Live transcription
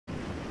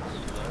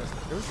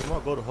Every time I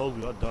go to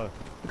Holy, I die.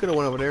 We could have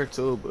went over there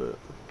too, but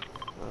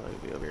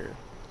it'd be over here.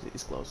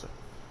 It's closer.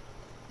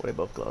 Well, they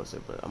both closer,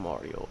 but I'm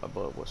already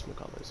above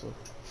whatchamacallit, so.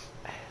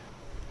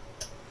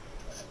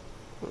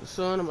 My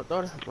son and my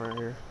daughter, I'm right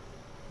here.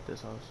 At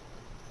this house.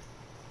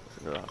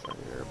 There's another house right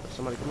here, but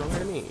somebody come over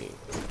here to me.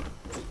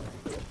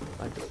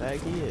 Like the bag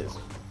he is.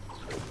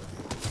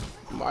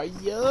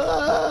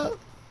 Maria!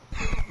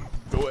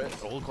 Go ahead,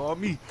 don't call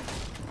me.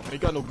 I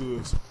ain't got no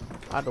goods.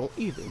 I don't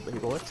either, but he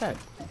gonna attack.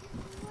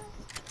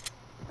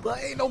 But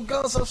ain't no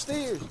guns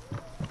upstairs.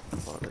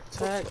 On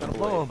attack, got a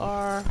bomb.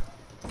 AR.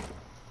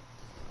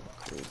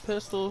 Green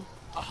pistol.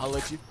 I'll holler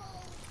at you.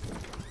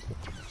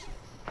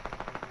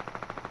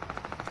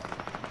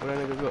 Where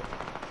that nigga go?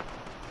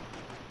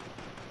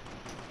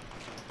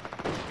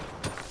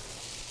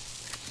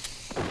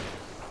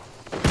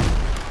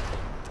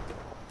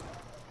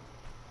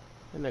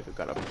 That nigga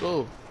got a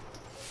blue.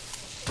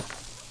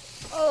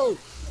 Oh!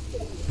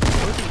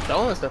 Where's he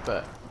throwing stuff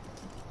at?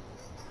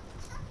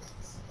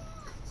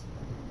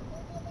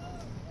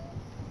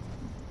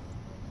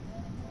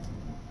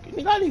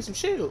 Nigga, I need some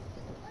shield.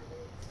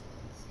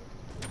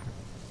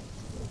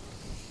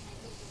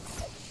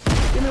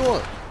 Give me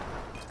one.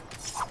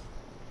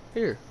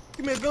 Here.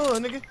 Give me a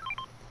gun, nigga.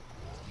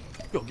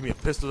 Yo, give me a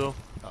pistol though.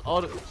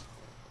 All the. I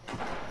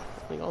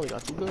think I only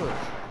got 2 guns.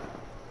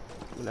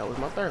 And that was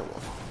my 3rd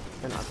one.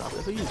 And I dropped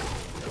it for you.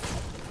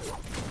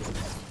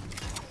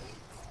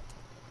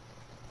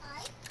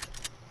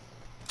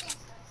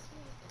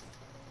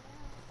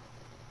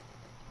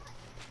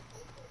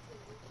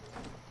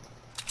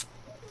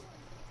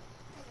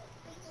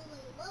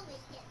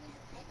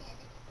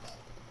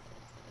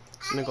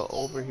 I'm gonna go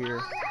over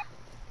here.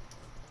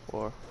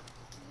 Or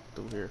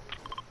through here.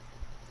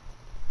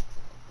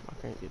 I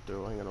can't get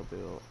through, I ain't got no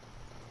build.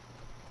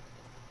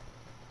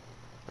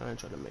 I ain't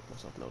trying to make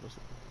myself notice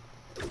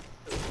it.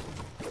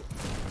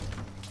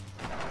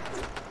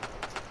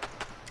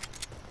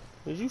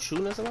 Is you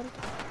shooting at somebody?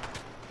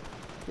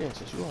 Yes,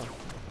 yes you are.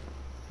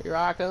 Here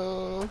I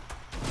come.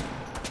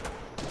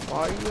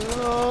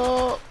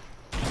 Mario.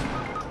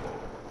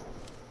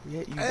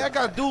 Yeah, you Hey, I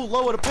got dude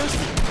low with a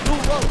pistol.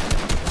 Dude low.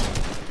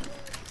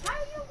 How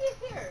did you get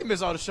here? He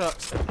missed all the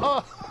shots.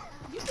 Oh.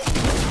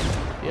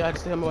 Yeah, I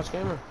just didn't watch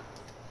camera.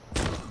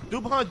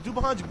 Dude behind you. Dude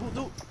behind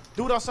you.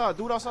 Dude outside.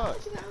 Dude outside.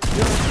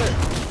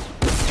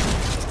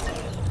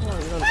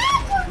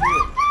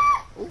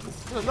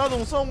 There's another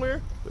one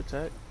somewhere.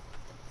 Attack.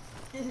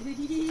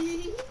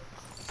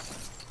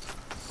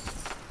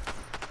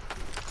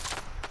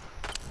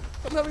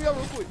 Come help me out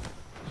real quick.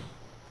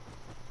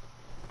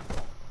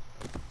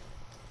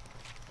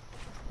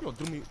 You gonna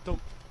do me?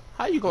 Don't.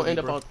 How you gonna end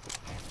up on?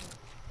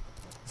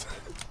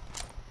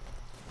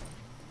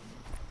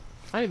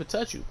 I didn't even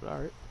touch you, but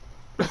alright.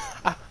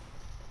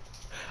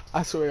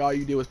 I swear all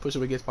you did was push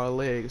him against my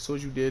leg. As soon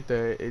as you did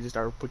that, it just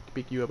started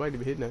picking you up. I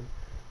didn't even hit nothing.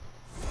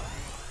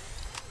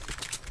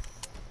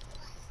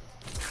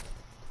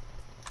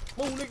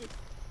 Move, nigga.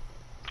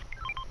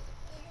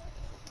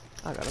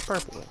 I got a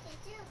purple one.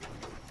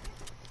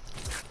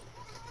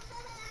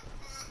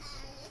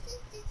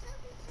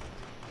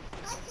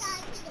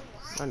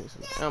 I need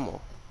some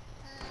ammo.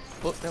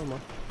 Oh, never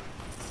mind.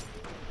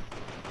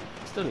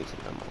 Still need some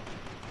ammo.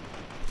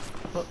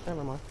 Oh,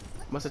 never mind.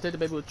 Must have taken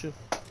the baby with you.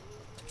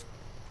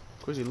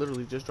 Of course, he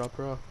literally just dropped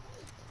her off.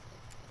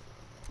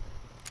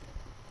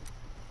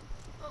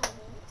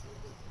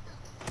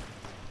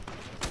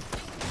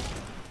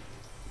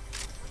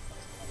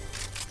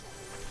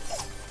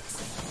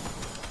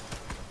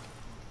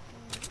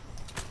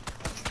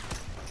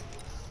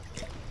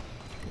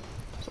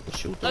 Something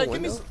shoot through the Hey,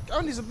 give me window. some,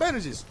 I need some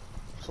bandages.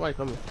 Somebody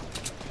coming.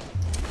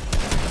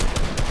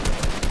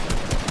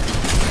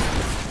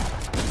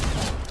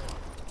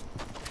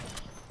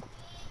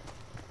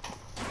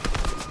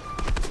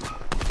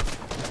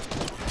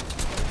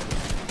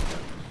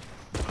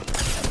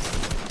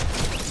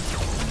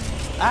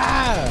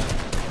 Ah!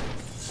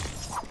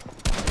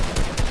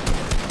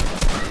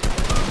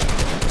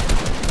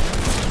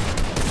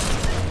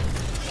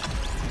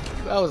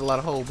 That was a lot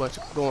of whole bunch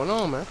of going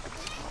on, man.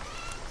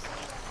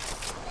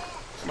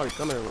 Somebody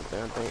coming in with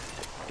that, I think.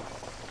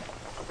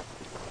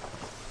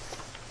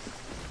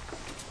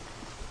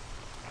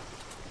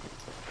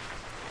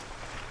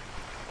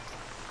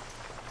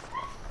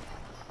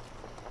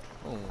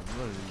 Oh,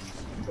 nice.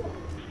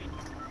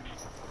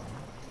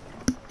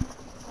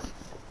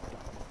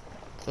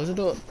 Close the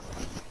door.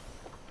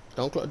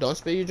 Don't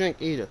spill your drink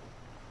either.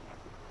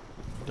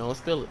 Don't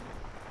spill it.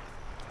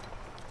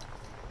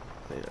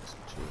 Hey, that's some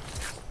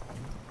cheese.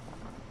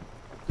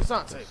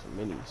 Asante, Some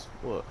minis.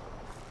 What?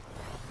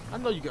 I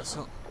know you got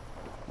something.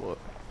 What?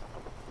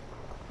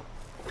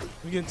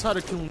 I'm getting tired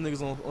of killing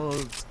niggas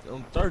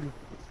on 30.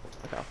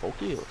 I got 4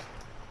 kills.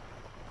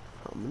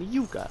 How many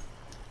you got?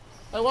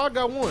 Hey, well, I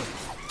got 1.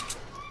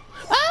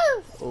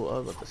 Ah! Oh, I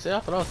was about to say, I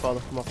thought I was falling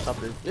from off the top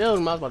of this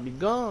building. I was about to be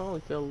gone. I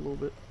only fell a little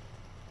bit.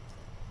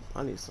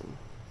 I need some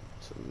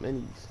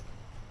minis.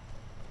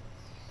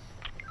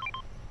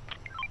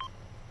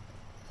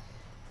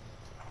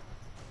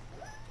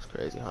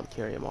 crazy how I'm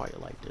carrying Mario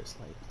like this.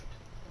 Like,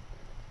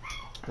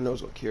 I know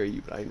it's gonna carry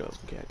you, but I didn't know it's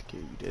gonna have to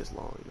carry you this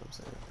long. You know what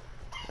I'm saying?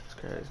 That's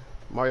crazy.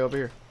 Mario over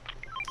here.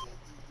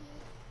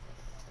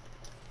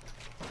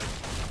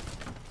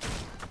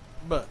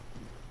 Bruh.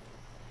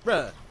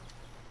 Bruh.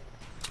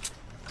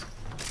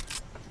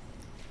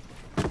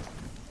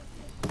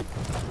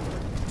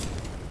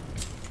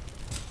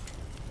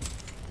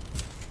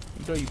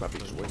 You know you probably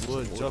just wait.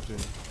 Wood jumping.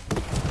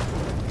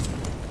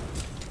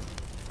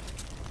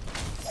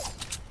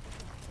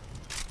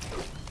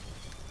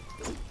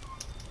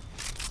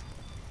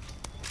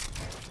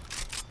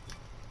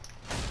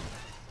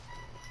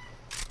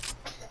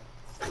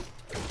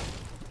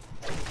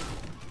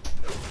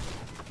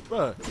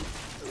 Bruh.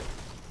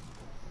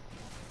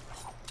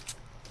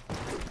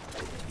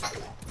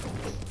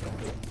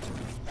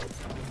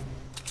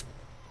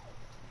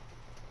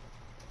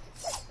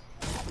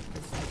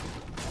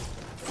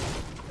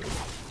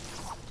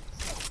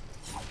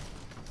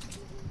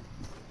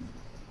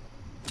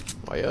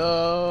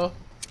 Mario.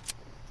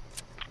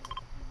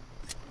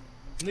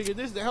 Nigga,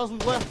 this is the house we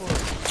left for.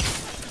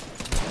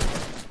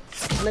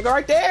 Nigga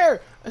right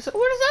there. I said,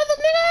 where's this other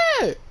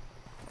nigga at?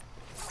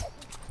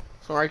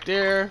 So right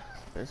there.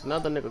 There's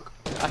another nigga.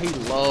 Ah, he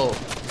low.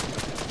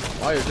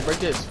 Mario, just break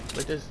this.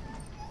 Break this.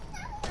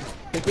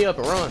 Pick me up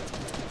and run.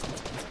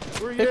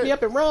 Where you Pick at? me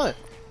up and run.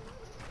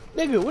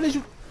 Nigga, what did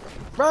you...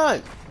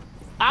 Run.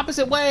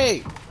 Opposite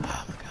way.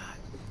 Oh my god.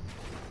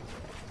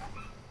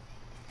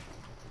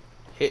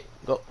 Hit.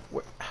 Go.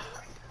 Where?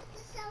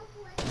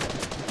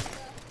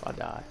 I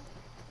die.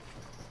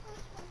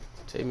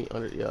 Take me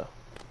under... Yeah.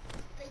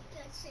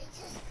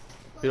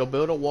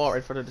 Build a wall right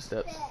in front of the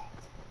steps.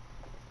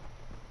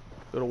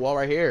 Build a wall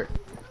right here.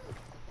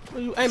 What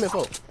are you aiming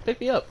for?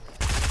 Pick me up.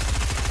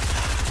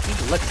 You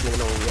can let this nigga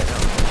know where we at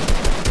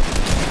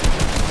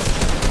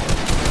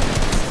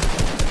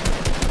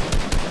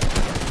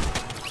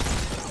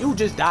now. You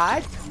just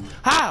died?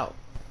 How?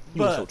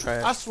 You were so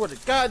trash. I swear to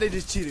God, they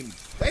just cheated me.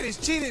 They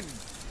just cheated me.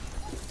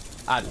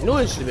 I knew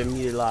it should have been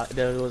me that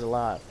was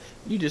alive.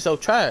 You just so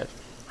trash.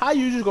 How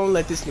you just gonna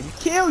let this nigga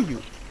kill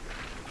you?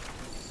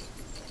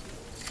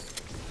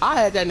 I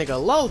had that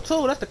nigga low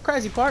too. That's the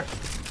crazy part.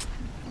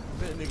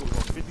 That nigga was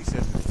on 50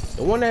 seconds.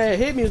 The one that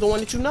hit me is the one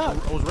that you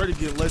knocked. I was ready to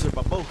get lasered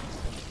by both.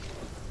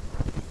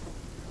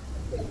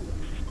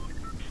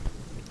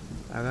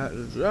 I got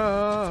the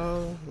draw.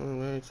 I'm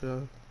going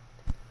to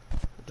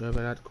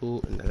jumping out the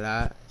cool in the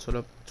lot to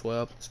the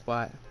 12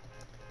 spot.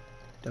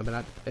 Dumping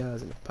out the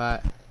bells in the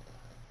pot.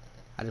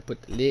 I had to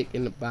put the lick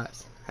in the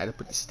box. Had to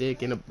put the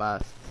stick in the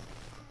box.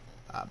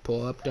 I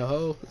pull up the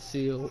hole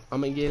seal.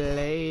 I'ma get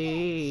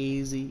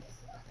lazy.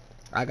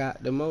 I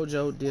got the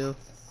mojo deal.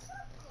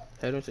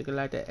 Had them chicken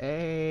like the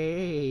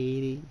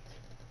 80.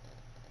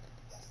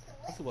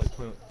 I feel like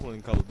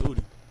playing Call of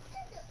Duty.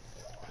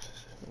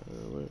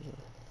 Where is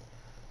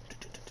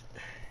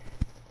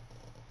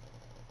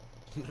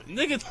it?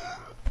 Nigga.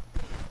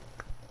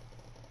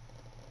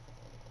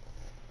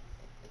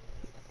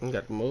 You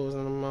got the moves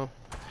on the mouth.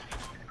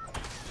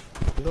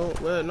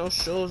 Don't wear no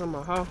shoes in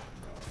my house.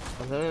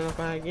 I'm running up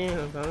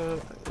again.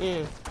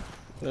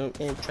 I'm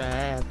in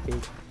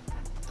traffic.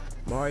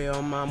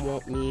 Mario mom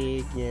want me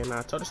again.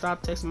 I told her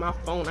stop texting my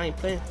phone. I ain't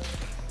playing.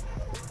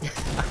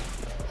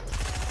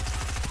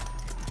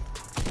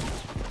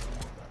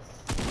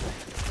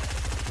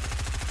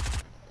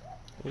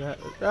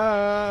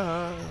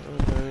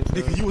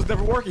 Nigga, you was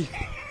never working.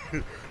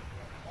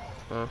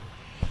 Huh?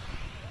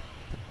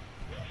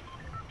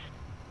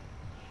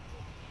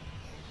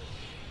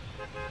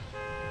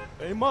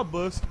 Ain't my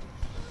bus.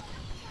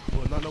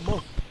 Well, not no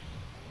more.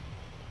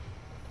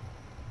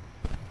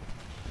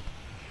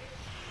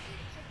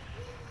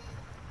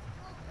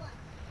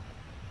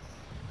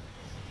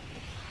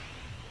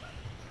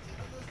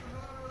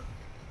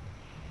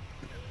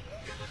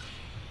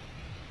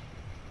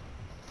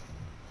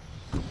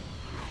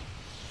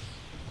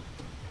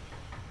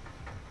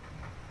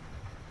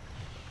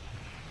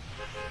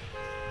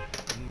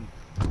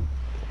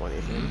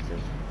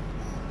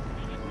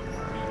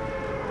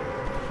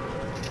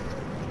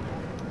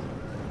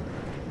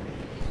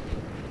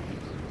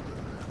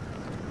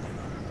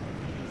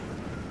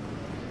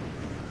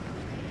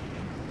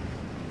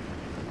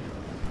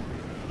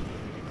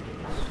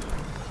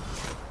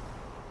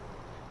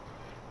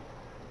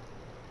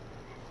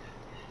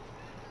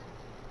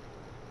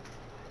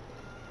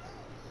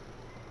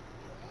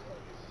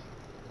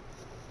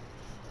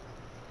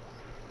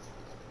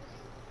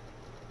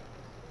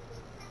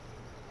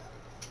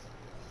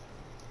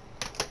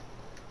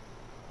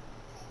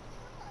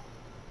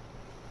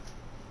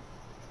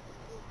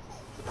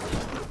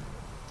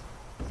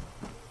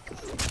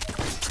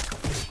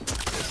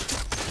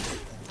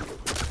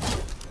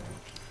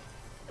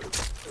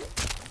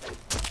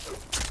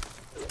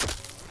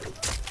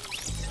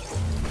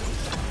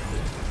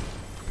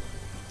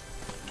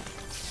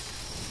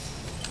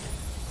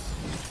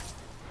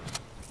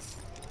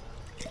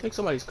 I think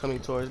somebody's coming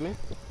towards me,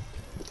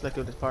 like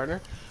with his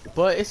partner,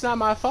 but it's not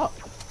my fault.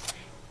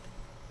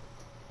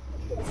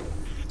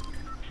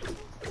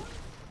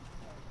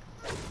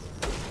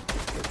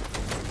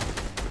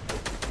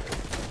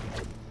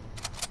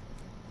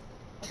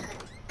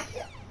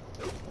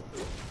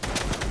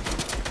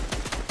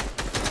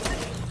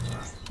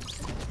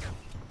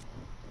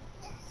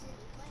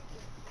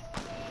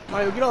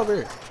 Mario, get over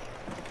here.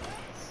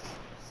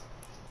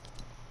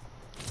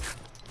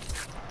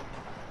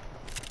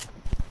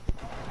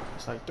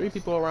 It's like 3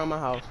 people around my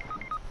house.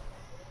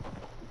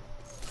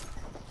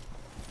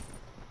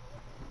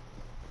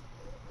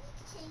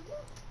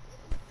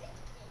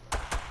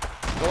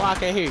 Oh, I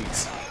can't hear you.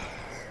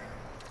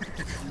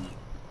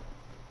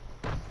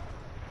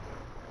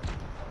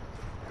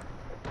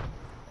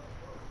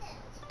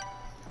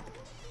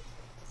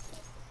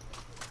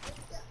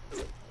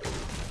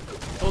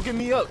 Oh, get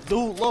me up,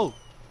 dude, low.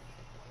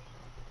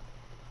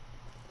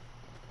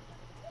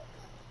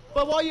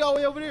 But why you all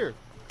the way over there?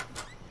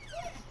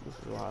 This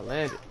is where I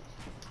landed.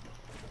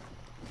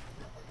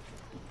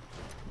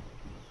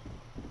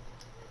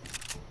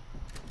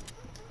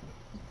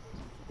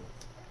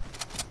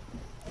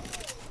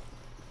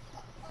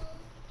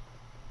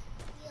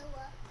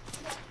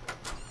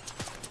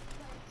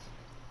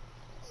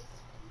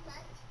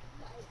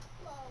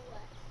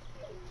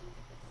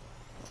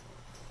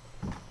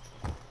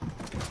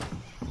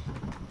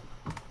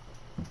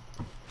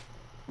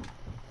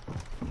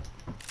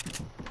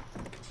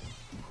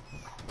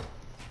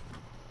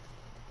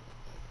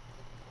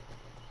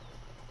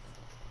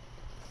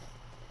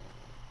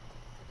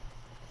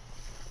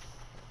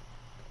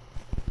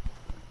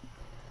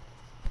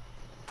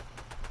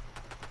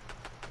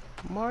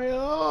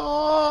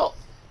 Mario!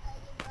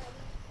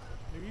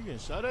 Nigga, you getting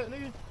shot at,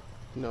 nigga?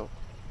 No.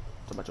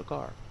 It's about your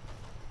car.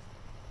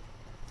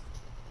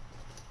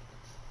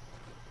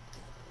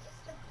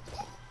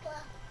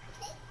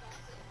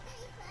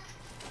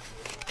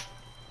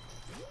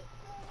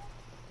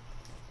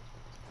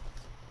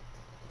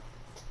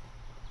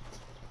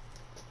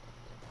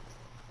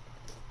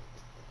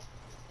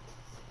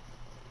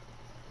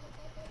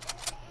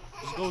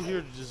 Just go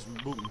here to just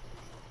boot me.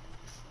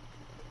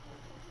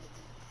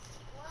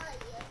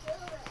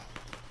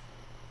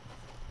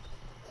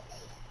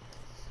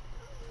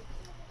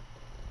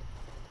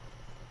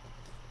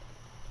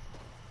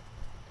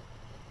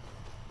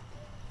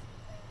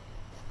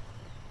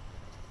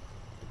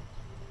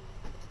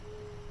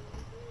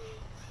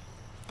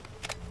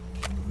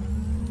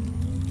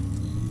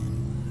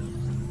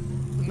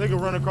 Nigga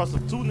run across the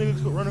 2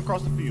 niggas run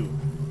across the field.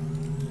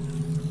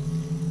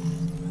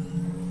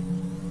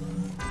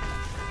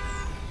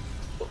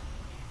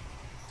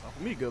 Not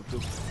for me to go up to.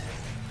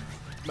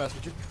 Mess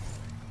with you.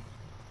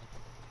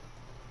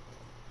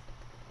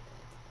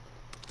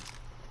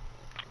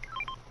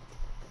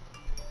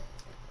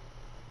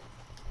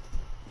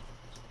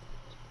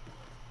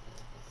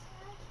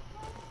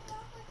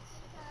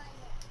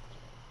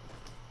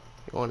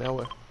 You going that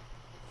way?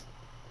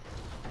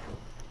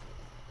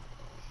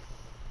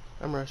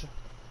 I'm rushing.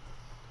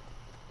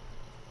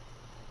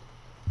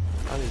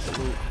 I need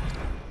some loot.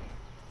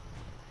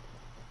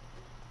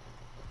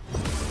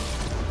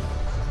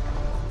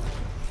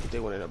 They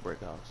went in a brick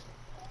house.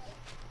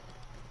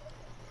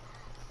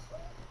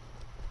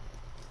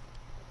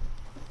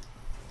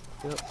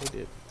 Yep, they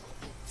did.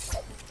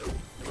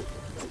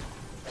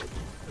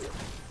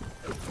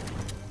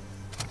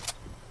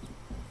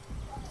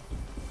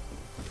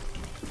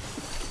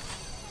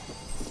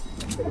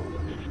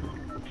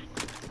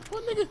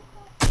 What nigga?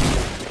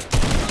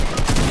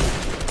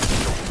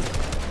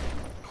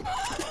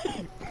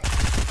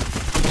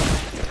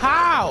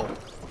 How?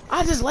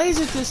 I just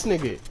lasered this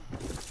nigga.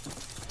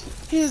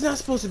 He is not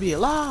supposed to be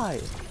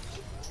alive.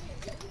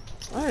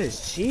 That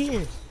is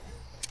cheating.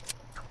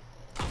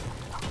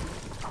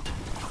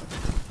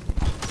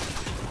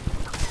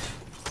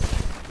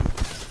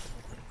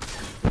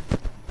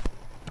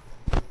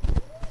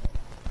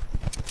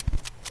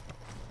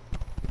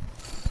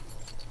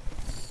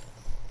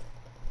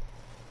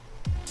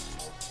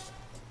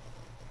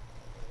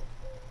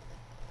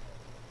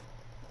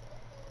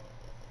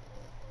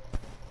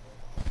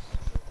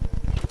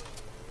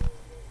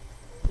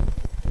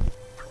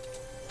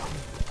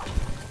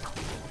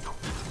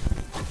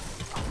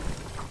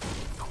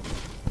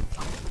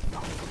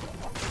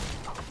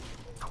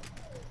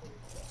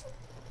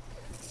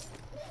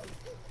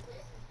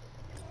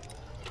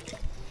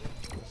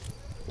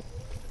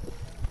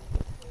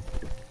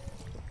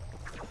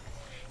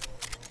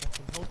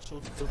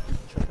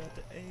 Check out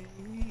the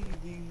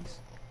 80s.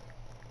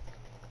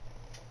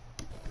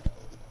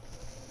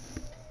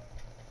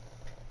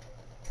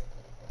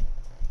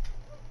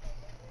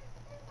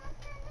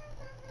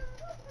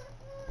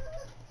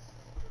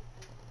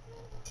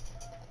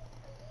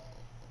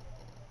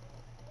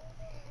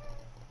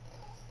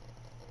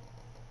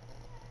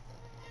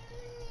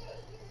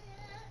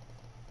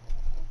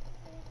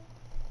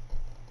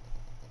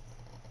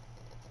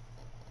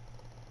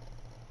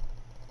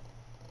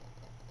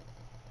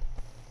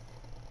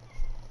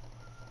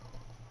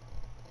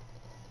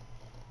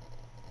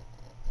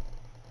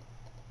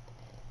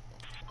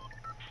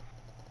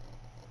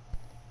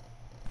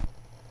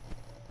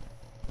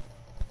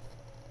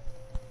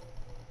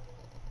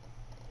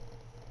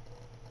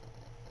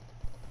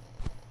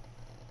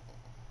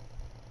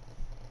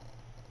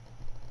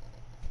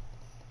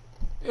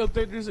 They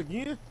update this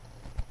again?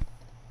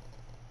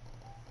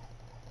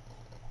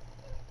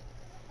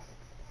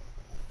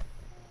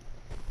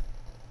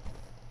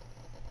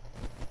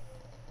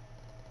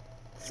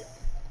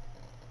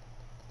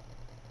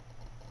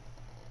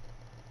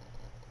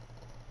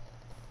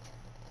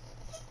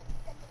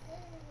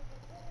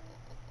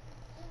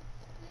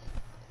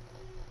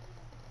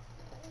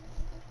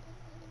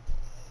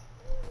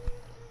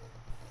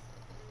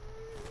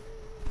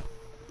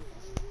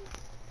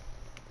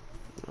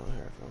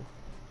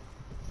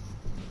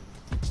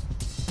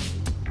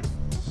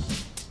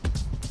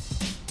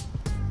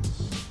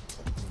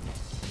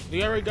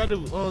 We already got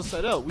it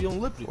set up. We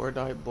on Lipton.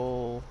 Fortnite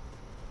Bowl.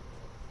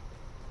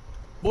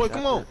 Boy,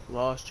 come on.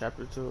 Lost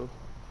Chapter 2.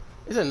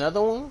 Is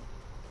another one?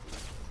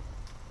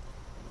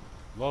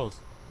 Lost.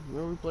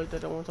 Remember we played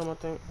that one time, I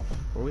think?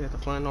 Where we had to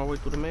find our way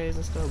through the maze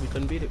and stuff. We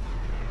couldn't beat it.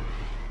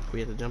 We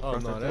had to jump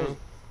across that thing.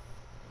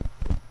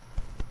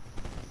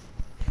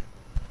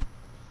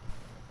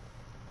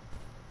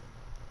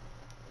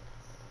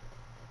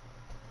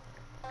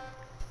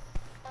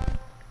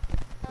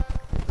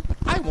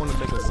 I want to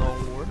make a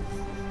song war.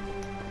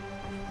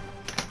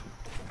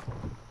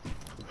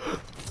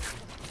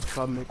 If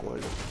I make one,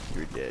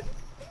 you're dead.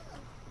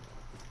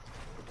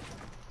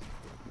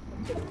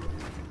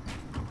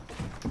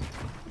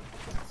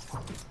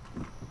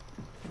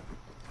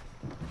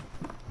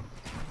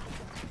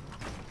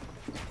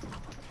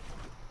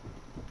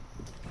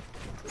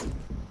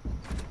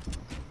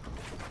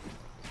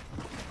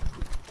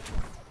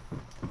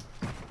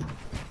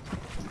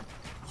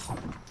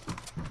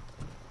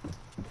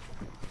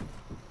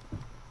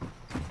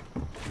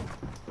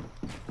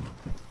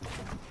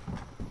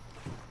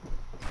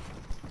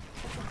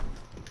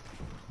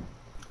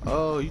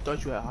 Oh, you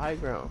thought you had high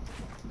ground.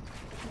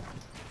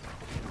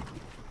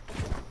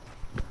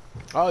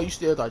 Oh, you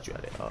still thought you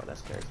had it. Oh,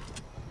 that's crazy.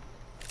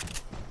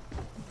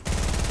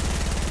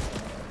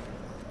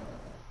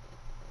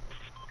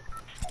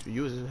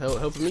 You was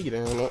helping me get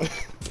down.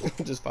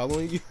 Just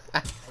following you.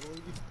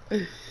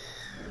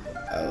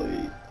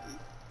 Oh,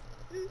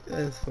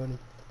 that's funny.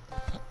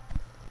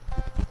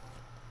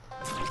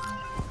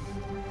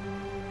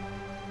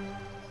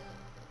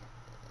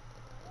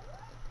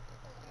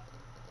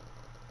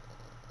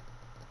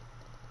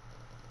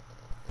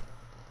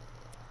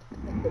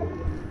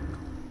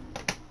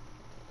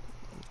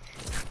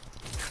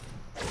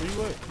 Where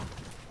you at?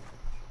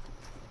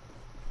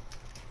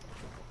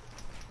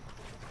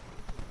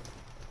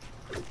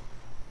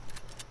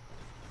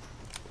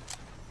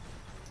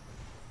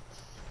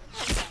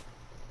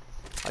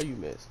 How you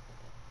miss?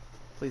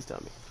 Please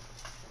tell me.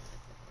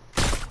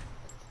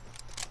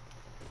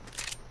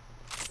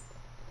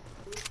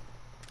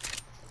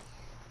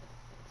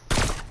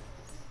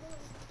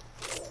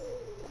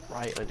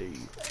 Right under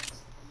you.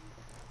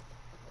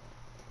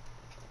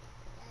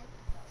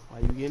 Why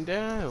you getting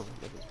down?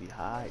 Niggas be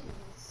hiding.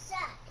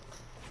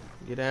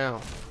 Get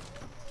down.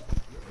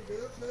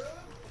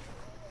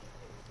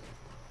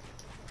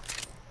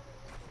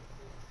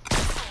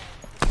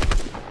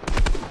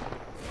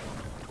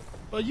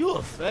 Oh, you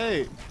a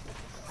fake.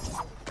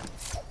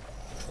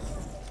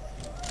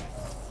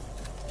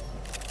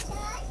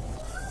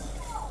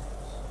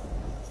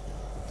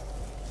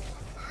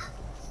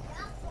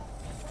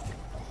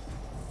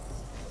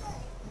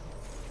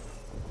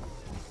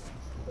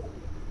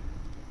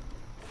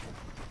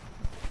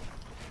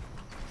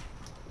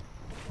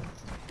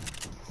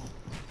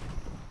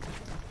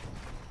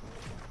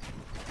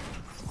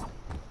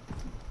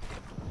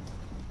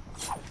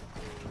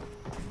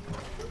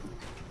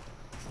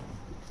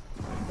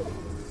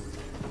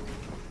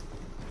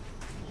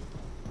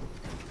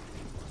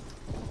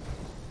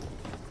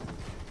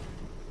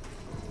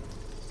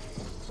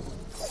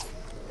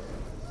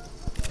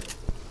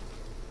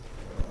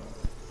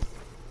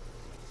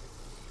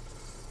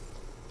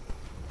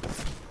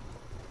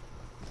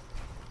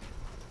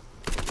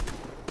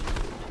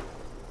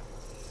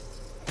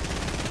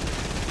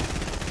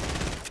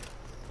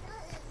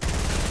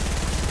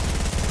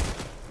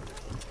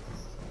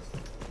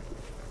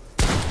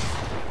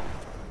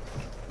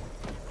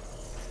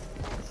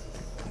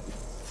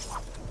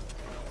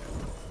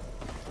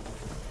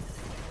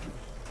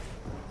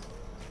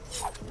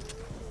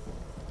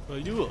 Oh,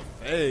 you a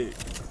fake.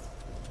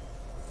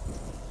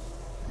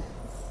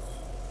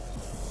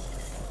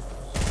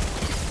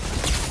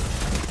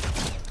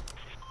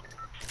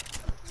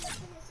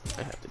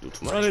 I have to do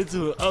too much. Run into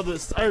the other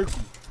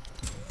circle.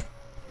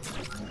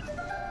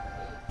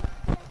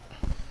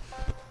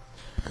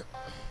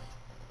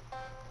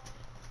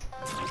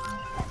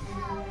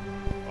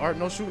 Alright,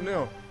 no shooting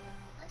now.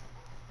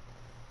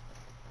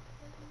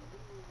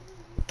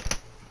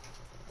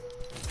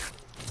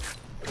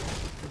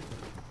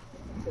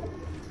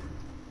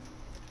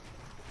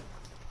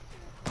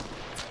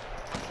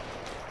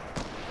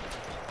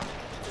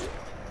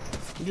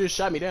 You just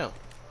shot me down.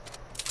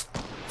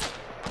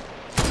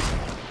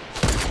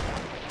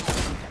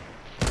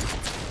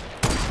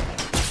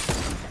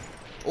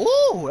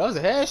 Ooh, that was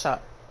a headshot.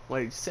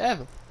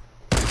 187.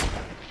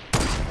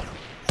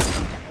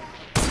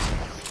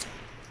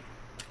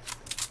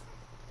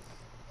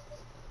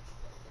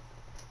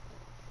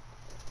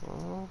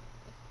 Oh.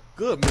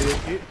 Good mid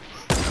kid.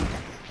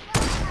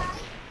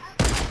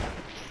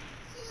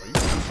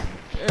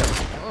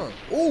 Damn,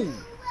 ooh.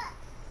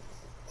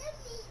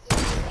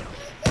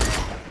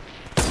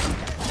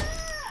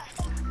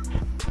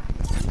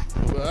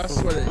 Well, I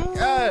swear to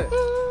God.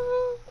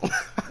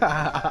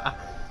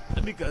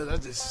 Because I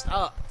just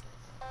stopped.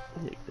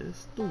 Nigga,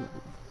 stupid.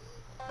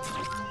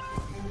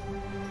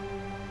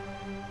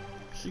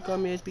 She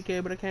called me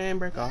HBK, but I can't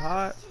break her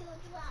heart.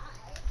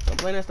 Stop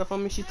playing that stuff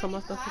on me. She told my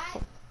stuff.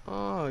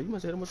 Oh, you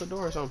must hit him with the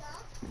door or something.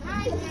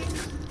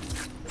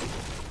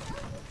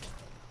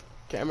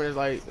 Cameron is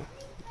like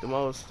the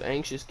most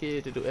anxious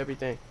kid to do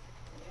everything.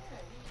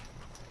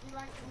 He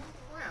like to move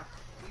around.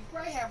 We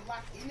probably have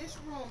locked in this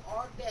room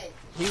all day.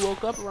 He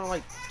woke up around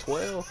like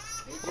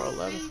 12 or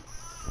 11.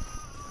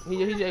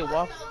 He ate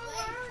waffles.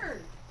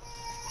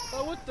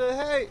 Oh, what the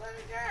heck? Girl.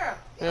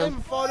 I didn't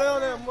even fall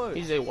down that much.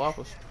 He just ate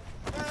waffles.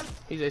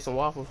 He just ate some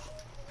waffles.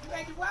 You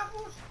ate the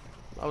waffles?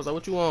 I was like,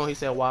 what you want? He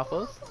said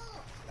waffles.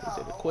 He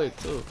said it quick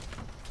too.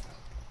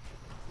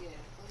 Yeah.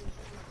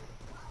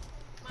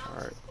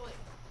 Alright.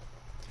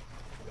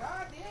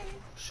 God did it.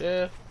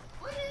 Chef.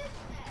 What is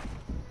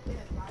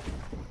that?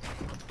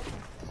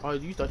 Oh,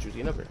 you thought you was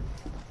getting up here.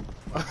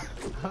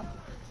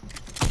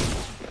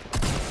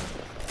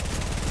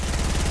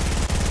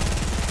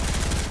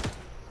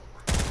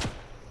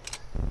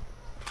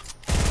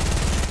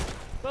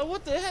 But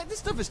what the heck? This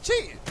stuff is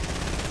cheating.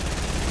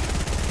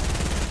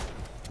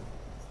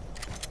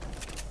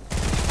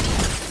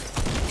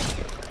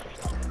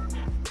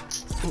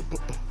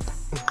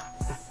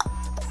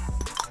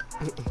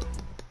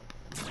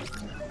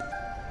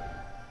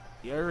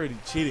 You already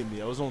cheated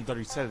me. I was on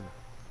 37.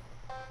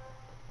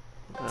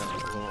 I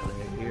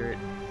hear it.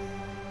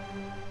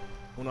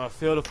 When I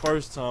failed the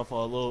first time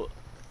for a little.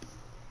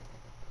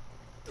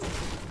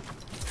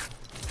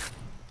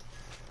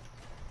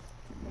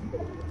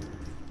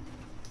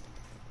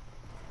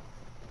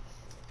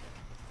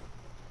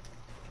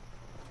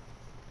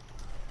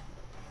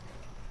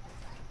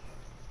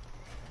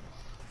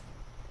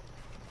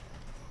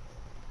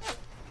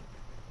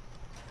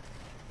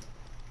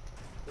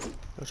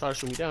 Don't try to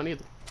shoot me down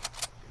either.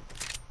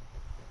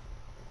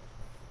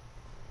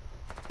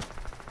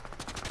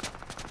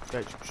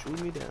 Got you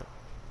shooting me down.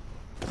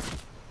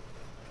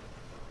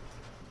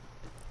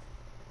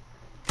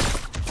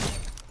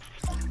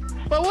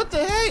 But what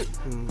the heck?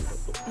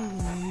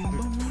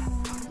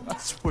 I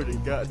swear to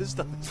God, this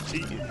stuff is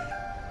cheating.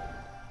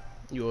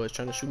 You always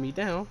trying to shoot me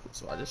down,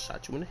 so I just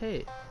shot you in the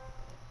head.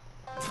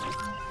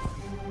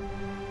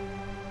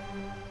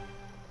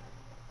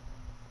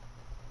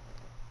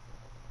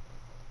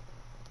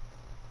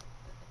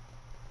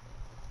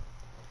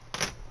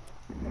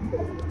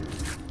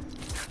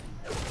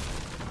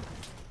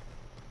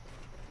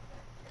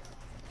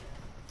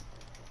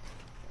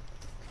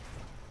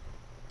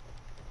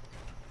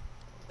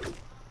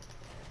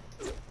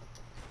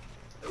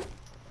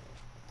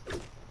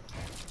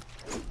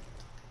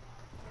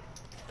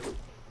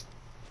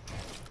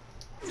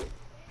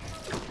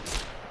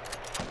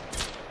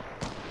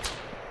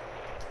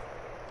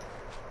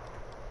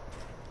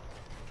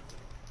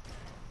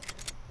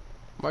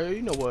 Mario,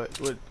 you know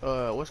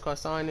what's called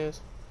sign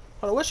is?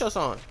 Hold on, what's your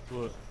sign?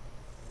 What?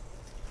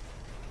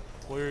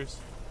 Where's?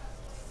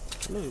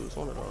 I knew it was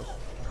one of those.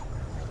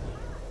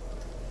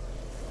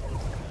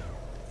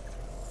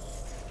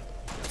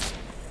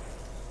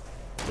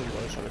 You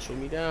always trying to shoot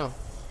me down.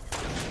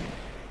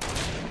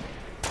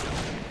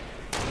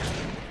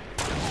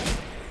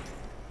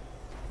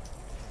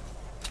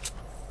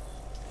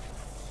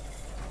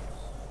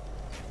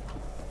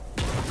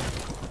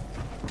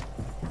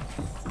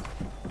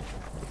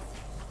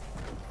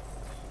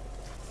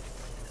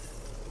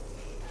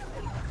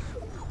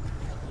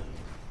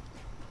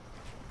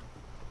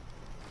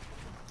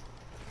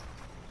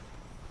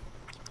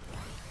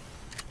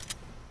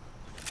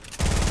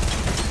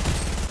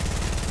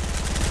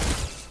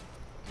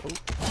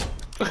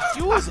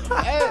 You was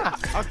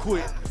ass. I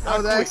quit. That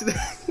was an accident.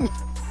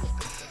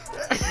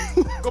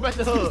 Go back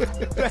to hug.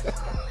 Yeah,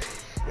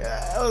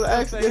 that was an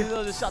accident.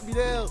 Just shot me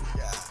down.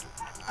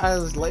 I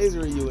was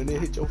lasering you and then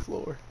hit your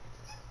floor.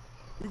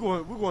 We're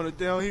going to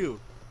downhill.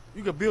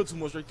 You can build too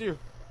much right there.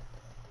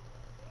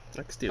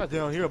 I can still Not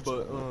build down as here, much as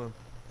but I want.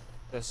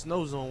 that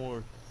snow zone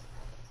work.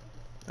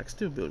 I can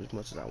still build as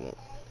much as I want.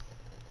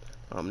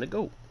 I'm the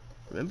GOAT,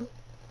 remember?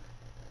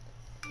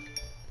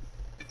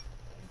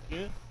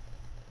 Yeah.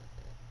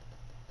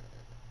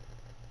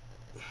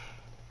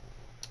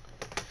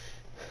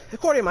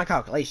 According to my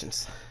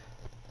calculations,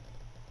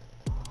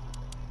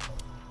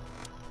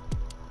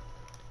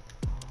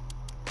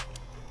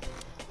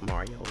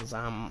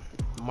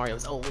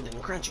 Mario's old and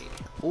crunchy.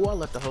 Oh, I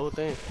left the whole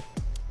thing.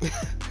 I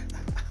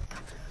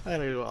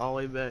gotta go all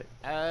the way back.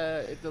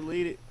 It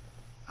deleted.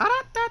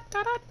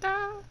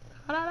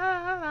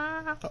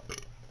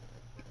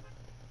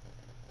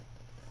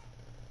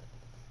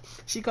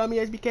 She called me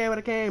SBK, but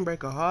I can't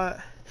break her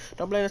heart.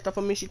 Don't blame that stuff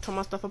on me, she tore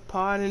my stuff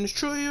apart. And it's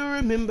true, you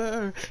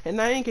remember.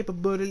 And I ain't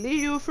capable to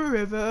leave you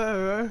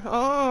forever.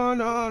 Oh,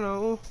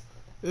 no,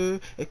 no.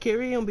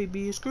 Carry on,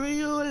 baby, screw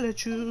you, I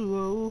let you.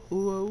 Oh,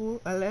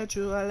 oh, I let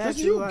you, I let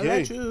you, I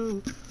let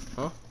you.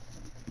 Huh?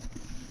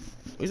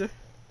 What you say?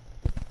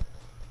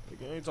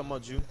 I ain't talking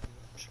about you.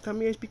 She called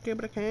me HBK,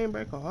 but I can't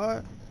break her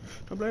heart.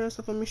 Don't blame that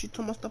stuff on me, she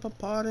tore my stuff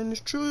apart. And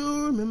it's true,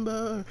 you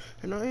remember.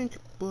 And I ain't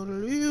capable to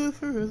leave you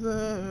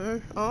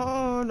forever.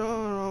 Oh,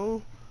 no,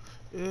 no.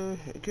 Yeah,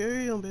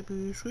 carry on,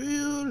 baby, screw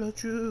you,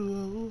 let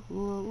you. Oh,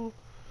 oh,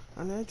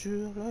 I let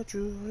you, I let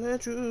you, I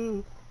let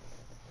you.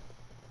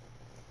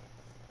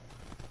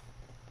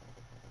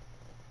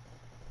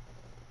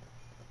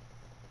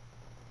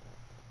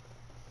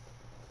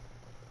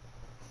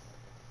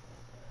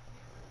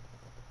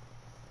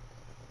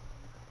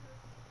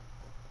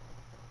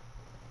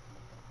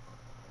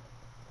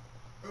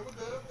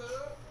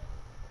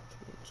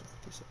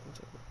 seconds.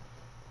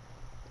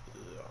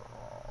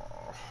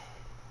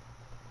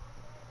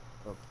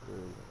 Up there.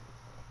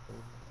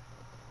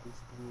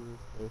 16,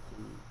 30.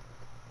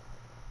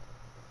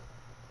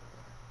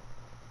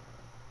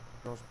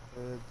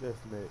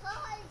 Deathmatch.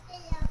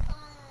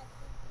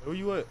 Where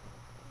you at?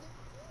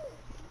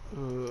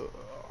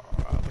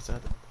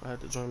 I had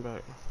to join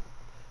back.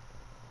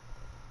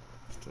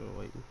 Still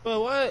waiting. But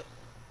what?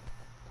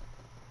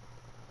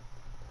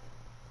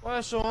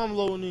 Why show I'm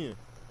loading in?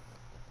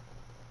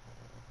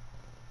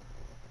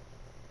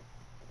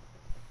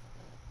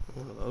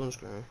 On the loading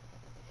screen.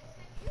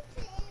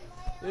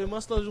 Yeah, my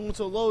stuff just went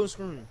to a loading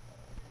screen.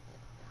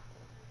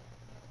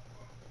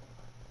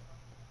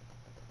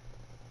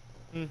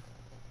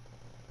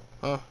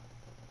 Huh?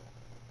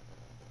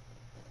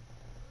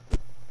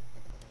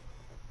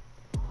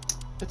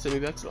 It took me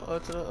back to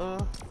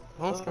the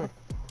home screen.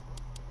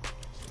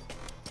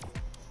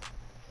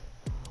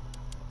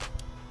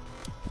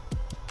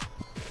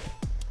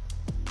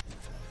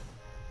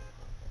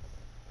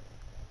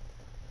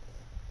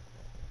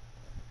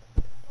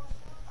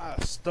 I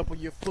step on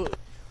your foot.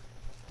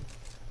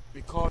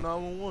 We call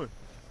 911.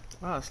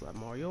 Ah, it's like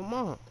Mario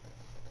Mom.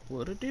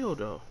 What a deal,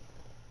 though.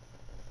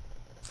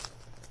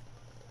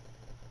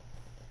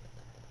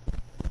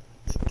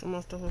 Took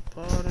my stuff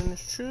apart and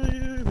it's true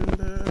you've been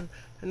bad.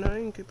 And I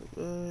ain't keep it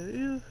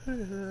you.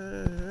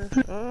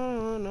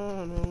 Oh,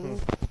 no.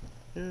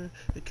 Yeah,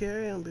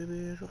 carry on,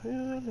 baby. I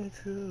don't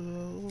let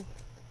you.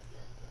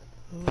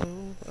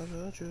 Oh, I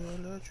love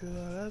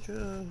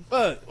you.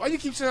 But why you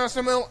keep saying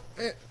something else?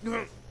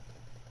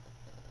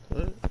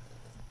 What?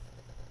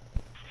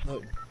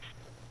 No.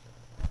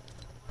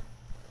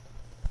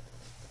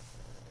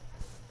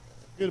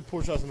 Get the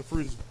pork chops in the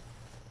freezer.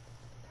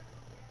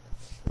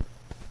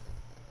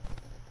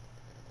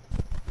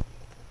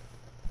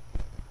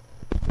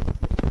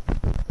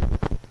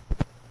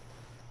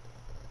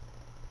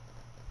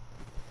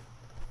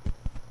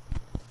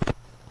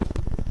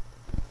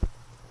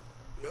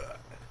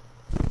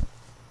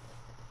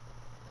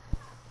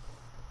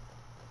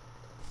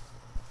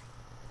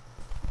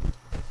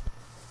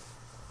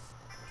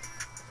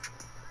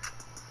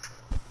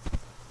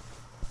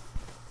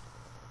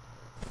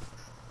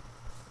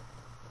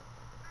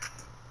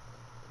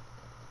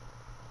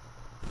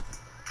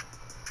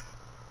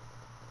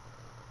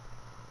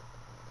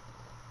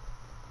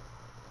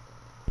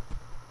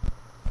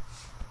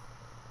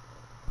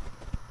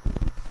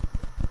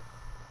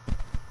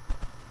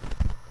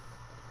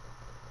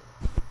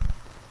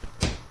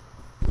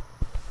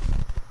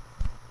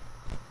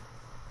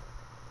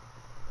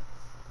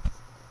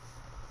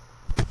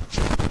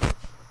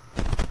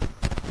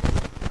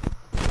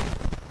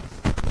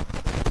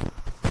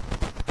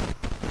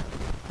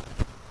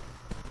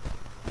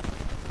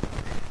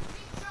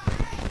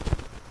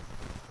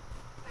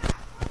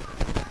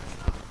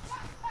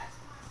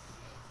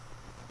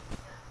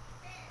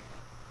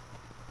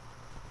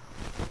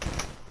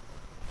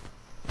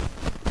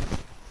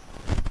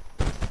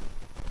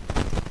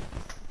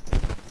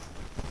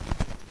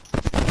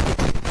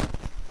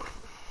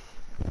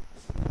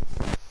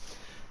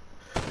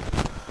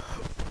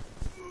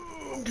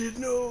 I'm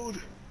getting old.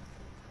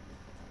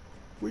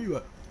 Where you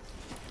at?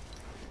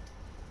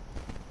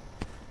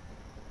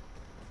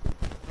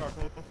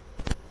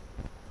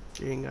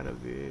 You ain't got a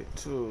vid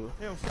too.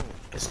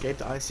 Escape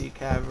the icy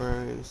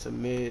cavern,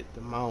 submit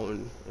the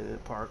mountain, and the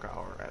park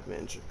hour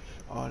adventure.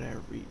 All that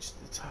reach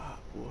the top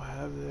will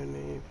have their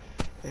name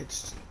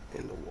etched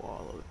in the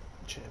wall of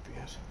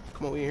champions.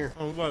 Come over here.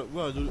 Oh,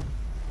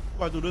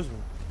 why do this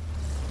one?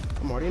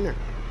 I'm already in there.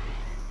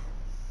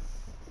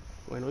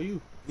 Wait, no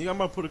you. Nigga, I'm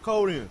about to put a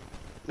code in.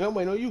 No,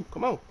 wait, no you.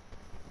 Come on.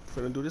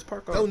 Finna do this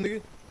park hour. Go,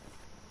 nigga.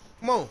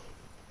 Come on.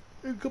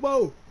 Hey, come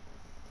on.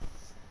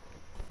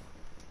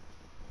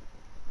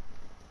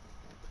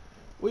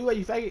 Where you at,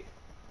 you faggot?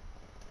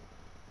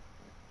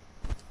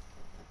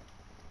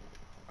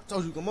 I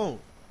told you, come on.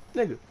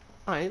 Nigga,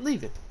 I ain't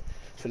leaving.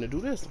 Finna do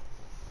this one.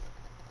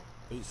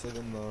 8,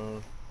 7,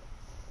 9.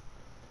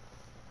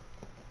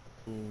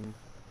 Boom.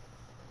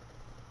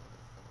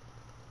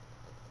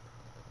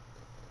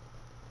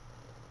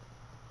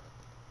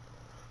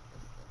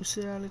 You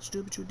said I let you do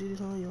it, but you did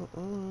it on your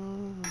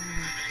own.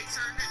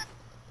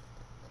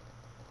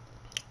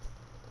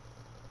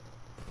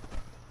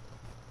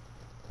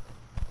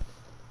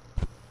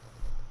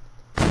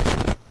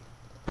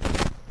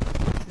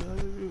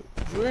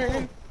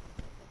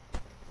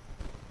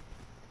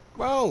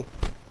 Come on.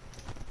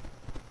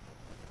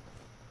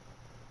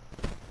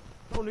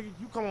 No, nigga,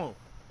 you come on.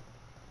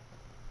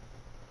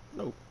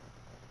 No.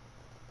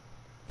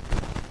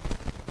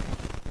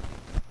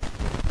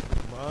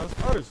 Mine's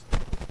first.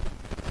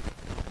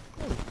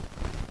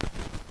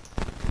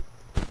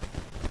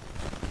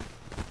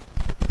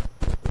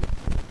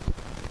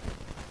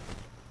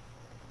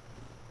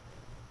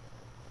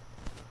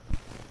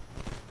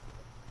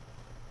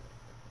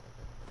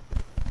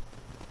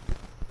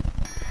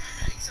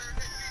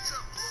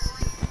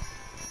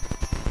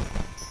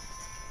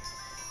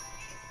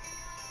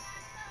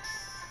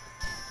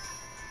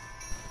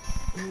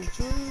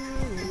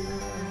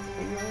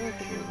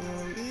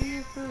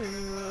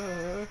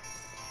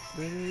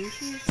 Baby, you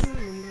should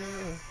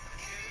remember.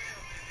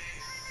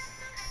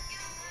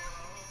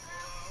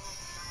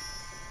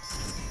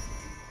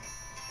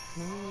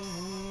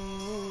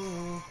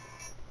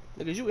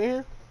 Nigga, you in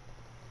here?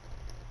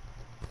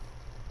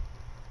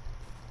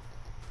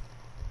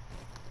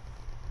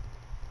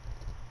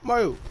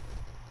 Mario.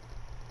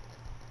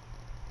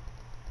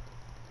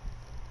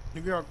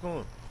 Nigga, y'all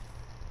going.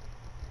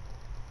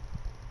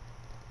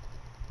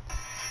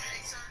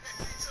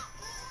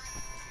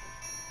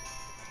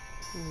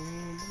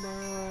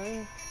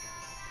 Bye.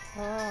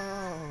 Oh,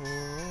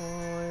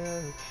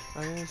 yeah. I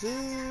ain't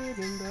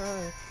sitting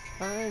by.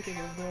 I ain't gonna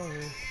go.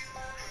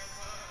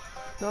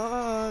 No,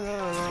 no,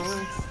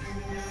 no.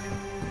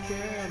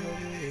 Yeah,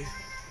 baby.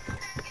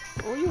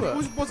 Where you Nigga, what at?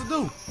 you supposed to do?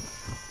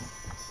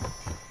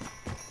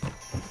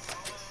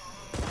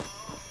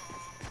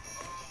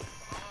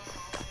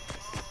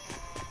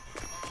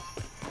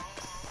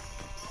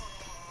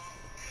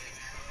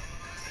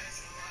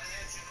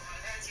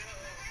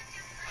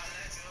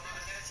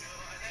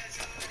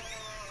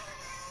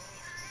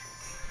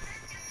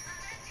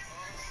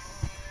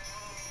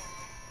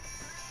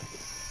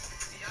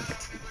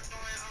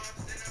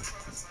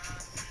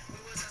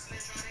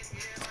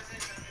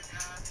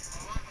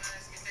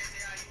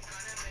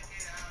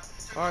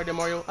 Alright then,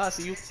 Mario. I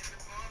see you.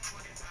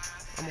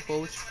 I'm a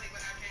coach.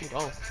 I'm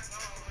gone.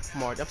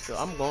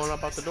 I'm going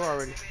up out the door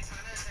already.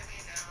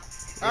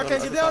 I On the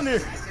can't get other down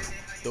side.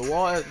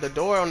 there. The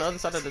door on the other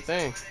side of the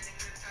thing.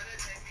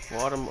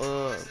 All them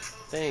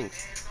things.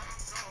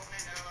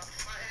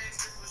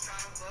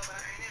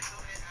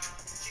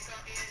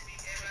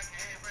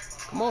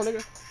 Come on,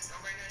 nigga.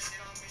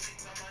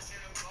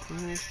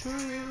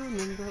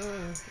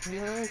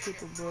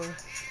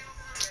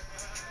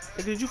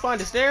 Hey, did you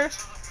find the stairs?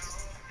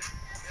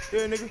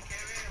 Yeah, nigga.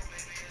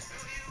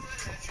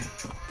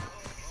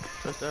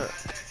 What's that?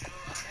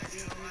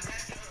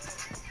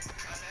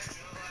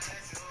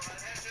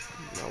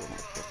 No, what am I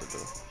supposed to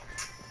do?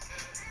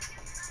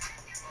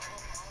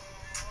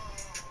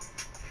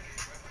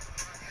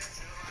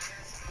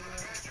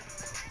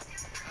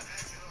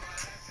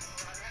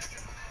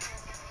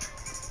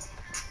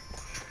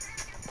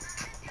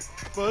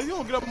 But you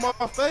don't get up in my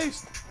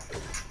face.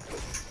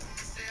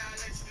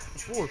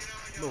 Fourth.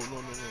 No.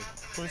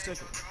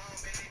 22nd.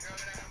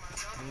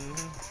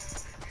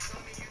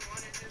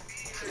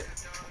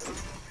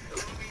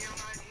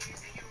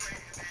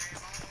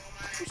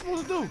 What you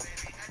supposed to do?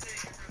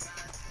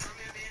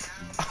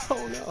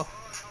 Oh no.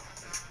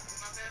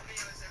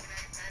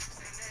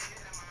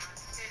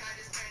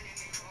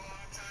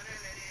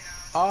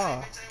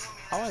 Ah.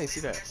 Oh, I didn't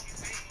see that.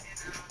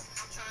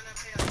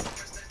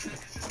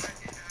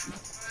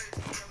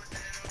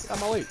 Get out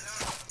my way.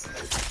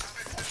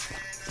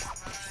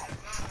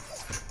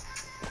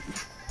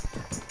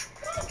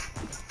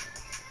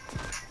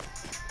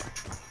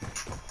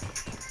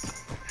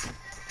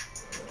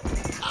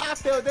 I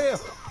fell down.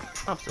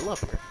 I'm still up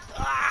here.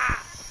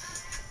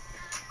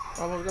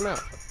 Oh, what's going on?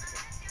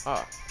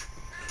 Ah.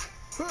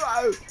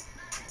 Hello.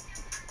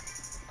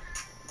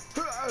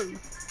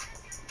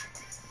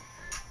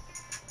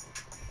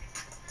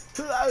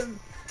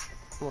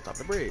 I'm on top of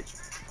the bridge.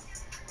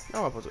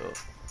 Now I'm supposed to go.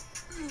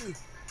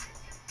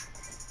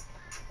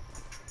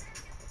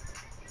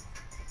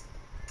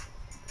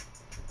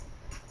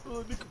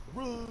 Nigga,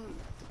 run.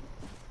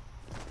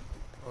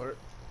 Alright,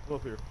 go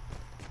up here.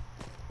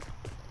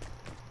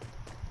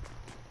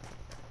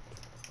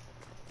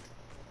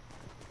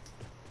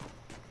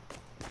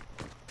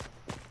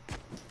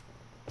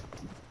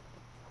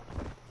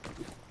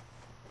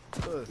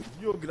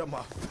 You don't get up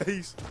my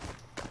face.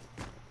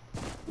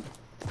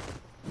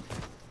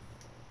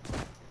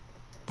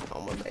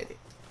 Almost made it.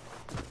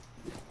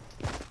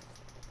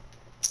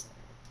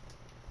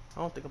 I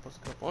don't think I'm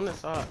supposed to go up on this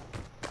side.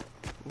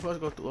 I'm supposed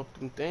to go through up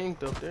them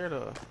things up there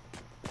to.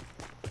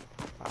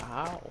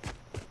 How?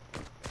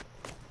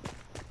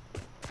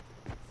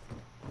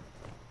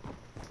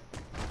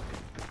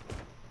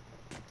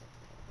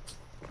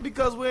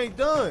 Because we ain't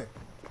done.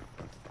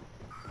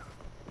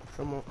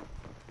 Come on.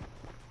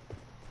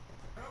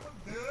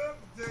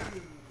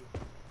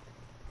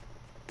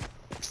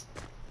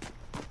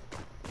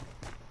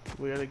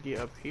 We gotta get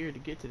up here to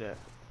get to that.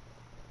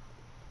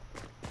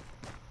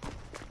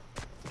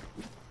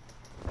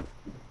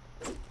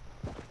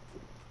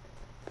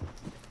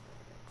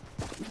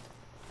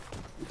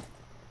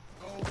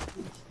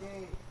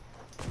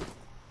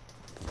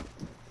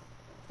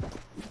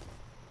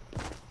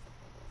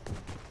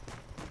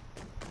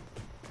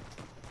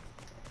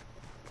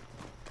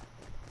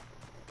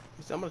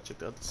 I'm gonna check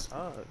the other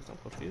side because I'm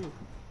confused.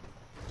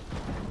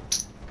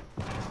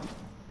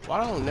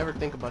 Why don't I never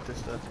think about this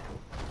stuff?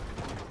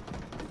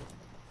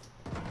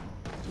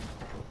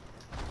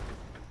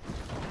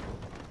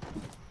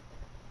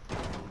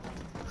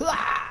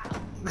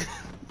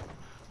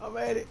 I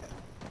made it.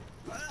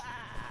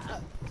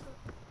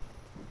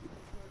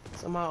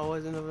 Somehow I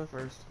always end up in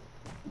first.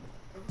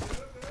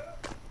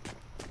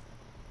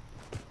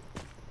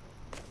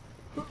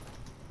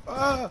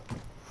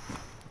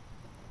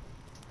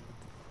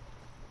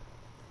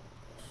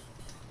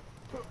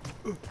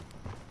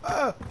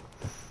 Ah!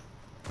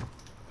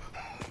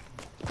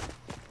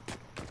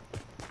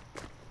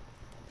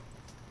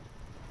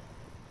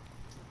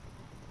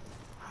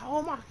 How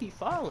am I keep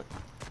falling?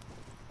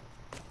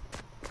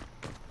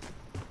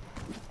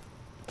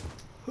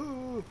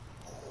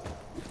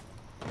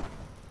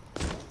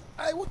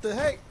 Hey, what the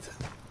heck?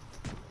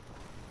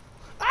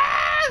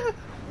 Ah!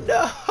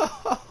 No!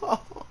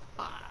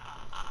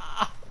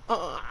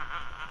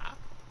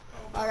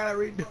 I gotta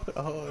redo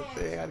the whole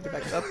thing. I gotta get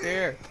back up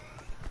there.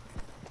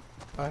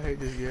 I hate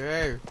this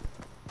game.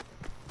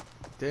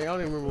 Dang, I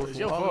don't even remember It's what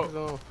your wall fault. was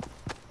on.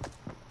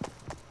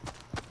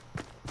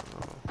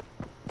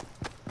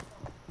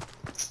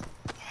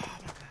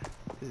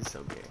 This is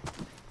so gay.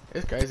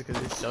 It's crazy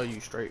because it show you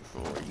straight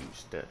from where you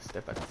step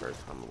at the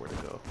first time where to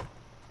go.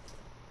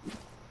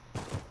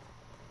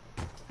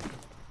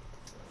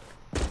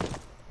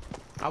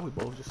 How we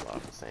both just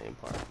lost the same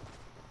part.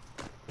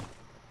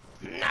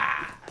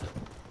 Nah!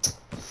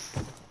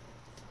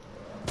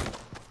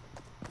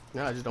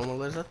 No, I just don't want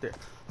to let us up there.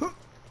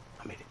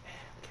 I made it.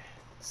 Okay.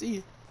 See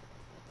you.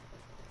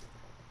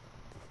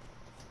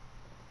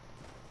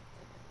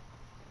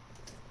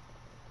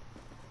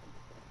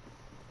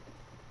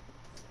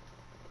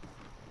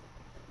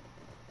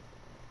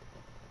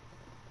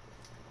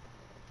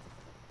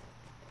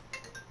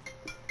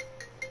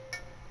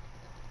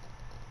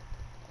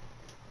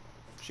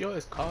 She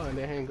always call and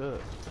they hang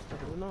up. That's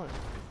fucking annoying.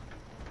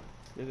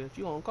 Nigga, if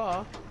you on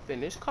call,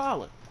 finish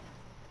calling.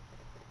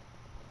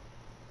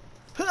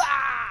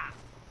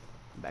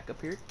 Back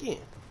up here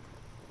again.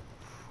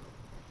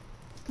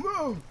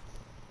 Move!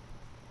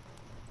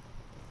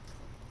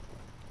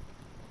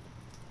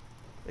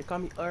 They call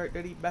me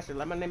Dirty Bastard.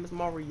 Like my name is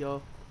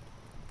Mario.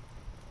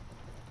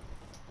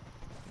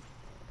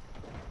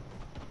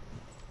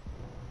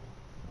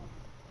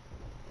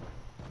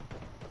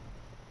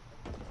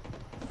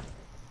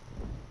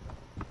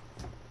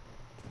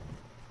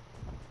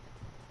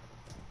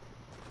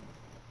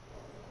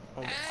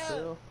 On the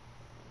cell.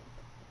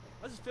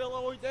 I just fell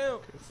all the way down.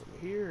 Okay, from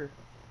here.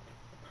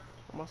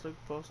 How am I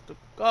supposed to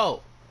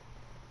go?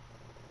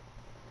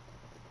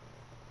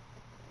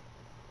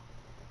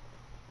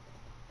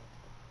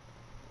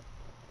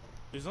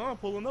 His arm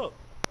pulling up.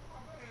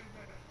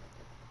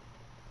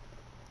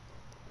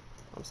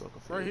 I'm so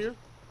confused. Right here.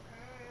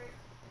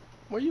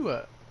 Where you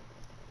at?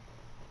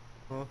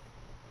 Huh?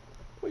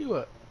 Where you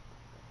at?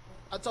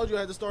 I told you I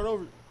had to start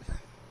over.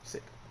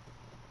 Sick.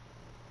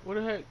 Where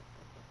the heck?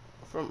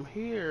 From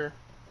here,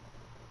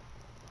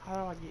 how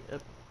do I get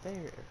up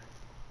there?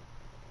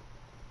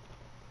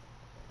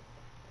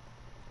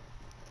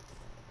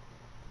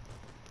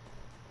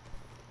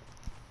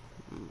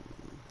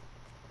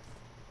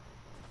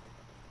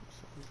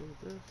 Something to do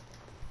with this?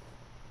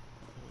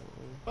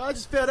 I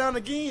just fell down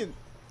again.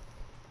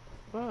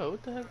 Bro,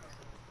 what the heck?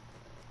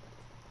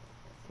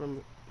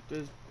 From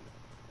this.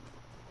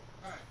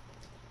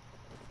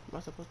 Am I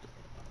supposed to?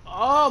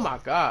 Oh my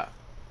god!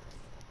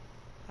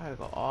 I gotta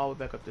go all the way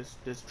back up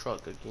this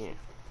truck again.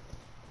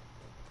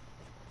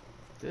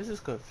 This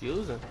is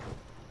confusing.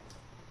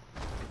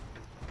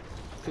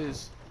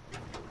 Cause,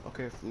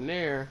 okay, from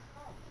there,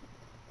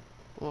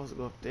 I'm supposed to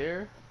go up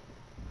there.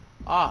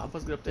 Ah, I'm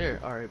supposed to get up there.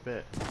 All right,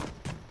 bet.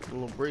 The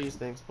little breeze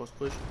thing's supposed to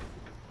push.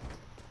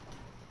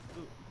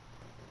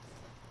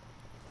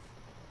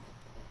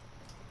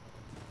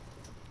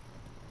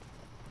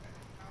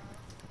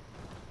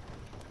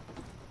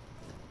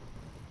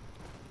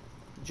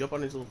 Jump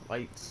on these little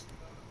lights,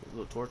 these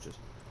little torches,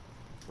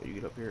 when you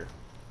get up here.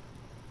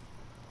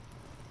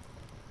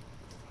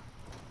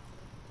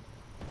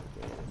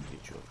 Okay,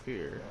 get you up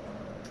here.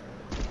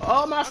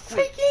 Oh my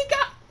freaking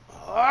god!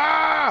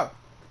 Ah!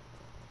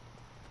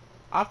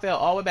 I fell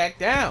all the way back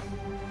down.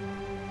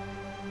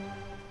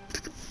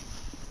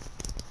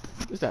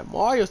 It's that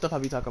Mario stuff I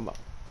be talking about.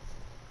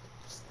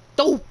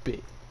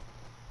 Stupid.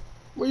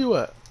 Where you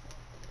at?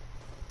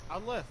 I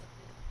left.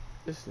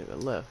 This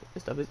nigga left.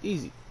 This stuff is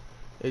easy.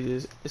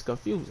 It's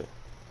confusing.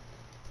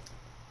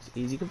 It's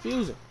easy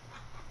confusing.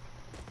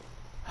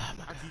 Oh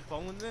my I god. keep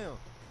falling down.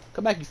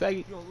 Come back, you faggot.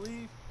 You gonna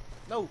leave?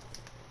 No.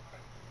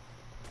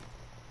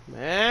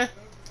 Man.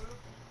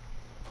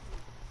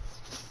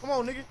 Come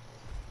on, nigga.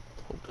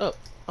 Hold up.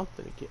 I'm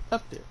finna get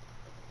up there.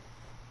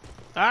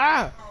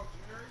 Ah!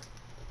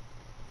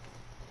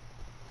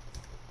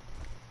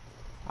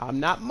 I'm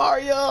not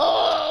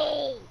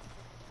Mario!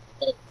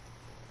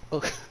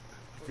 Okay.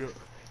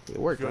 It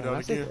worked. Fell down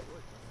again.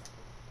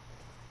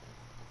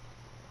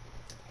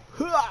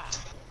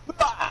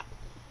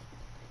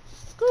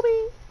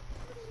 Scooby!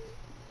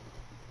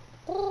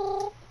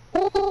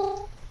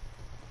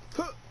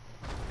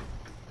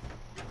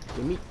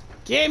 Gimme!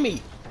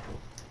 Gimme!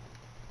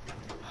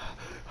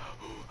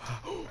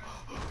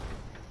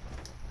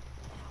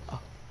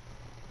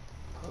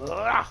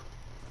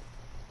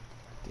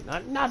 Did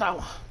another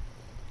one.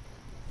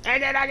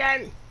 And then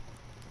again!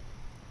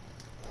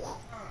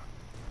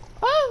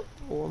 Oh!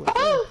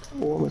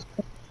 Oh!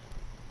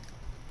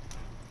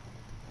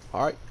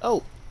 Alright.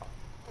 Oh!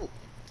 Oh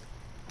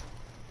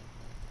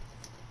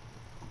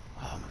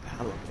my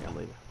god, I'm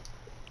leaving.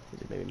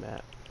 primary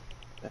map.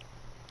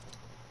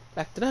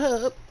 Back to the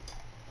hub.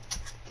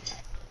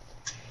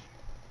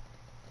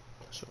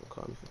 Someone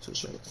call me for 2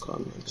 seconds. Call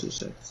me for 2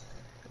 seconds.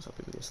 Some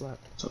people get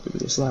slapped. Some people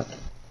get slapped.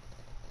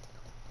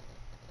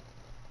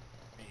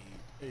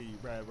 Hey,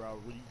 Brad,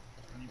 we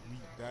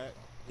back.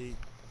 Hey,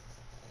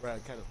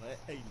 Brad, kind of like,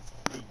 hey.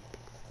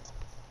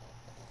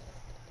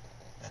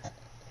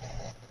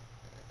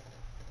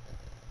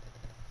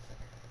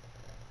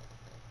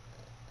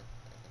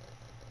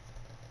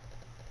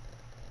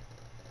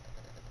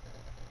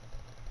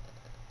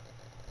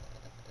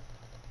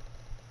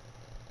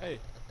 Hey.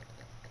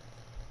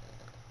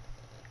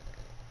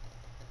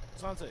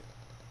 Sante.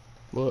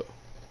 What?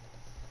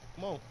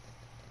 Come on.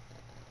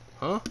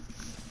 Huh?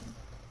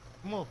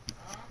 Come on.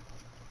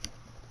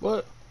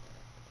 What?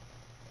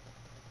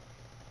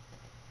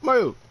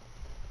 Mario.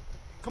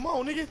 Come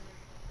on, nigga.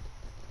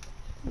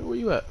 Where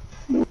you at?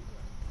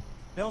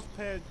 Bounce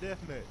pad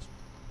deathmatch.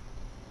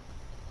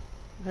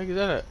 The heck is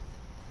that at?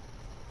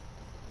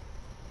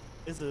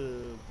 It's a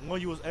one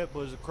you was at,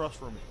 but it's across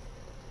from it.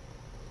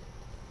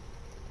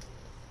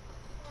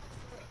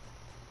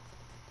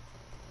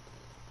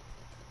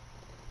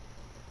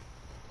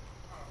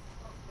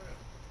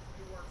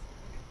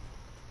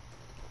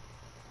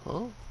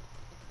 Huh?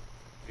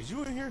 Is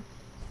you in here?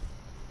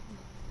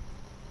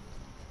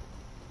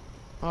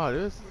 Oh, it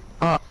is?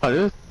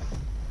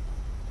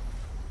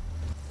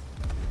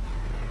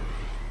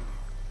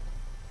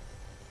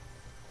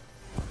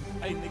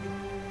 Hey, nigga.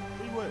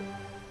 Where you at?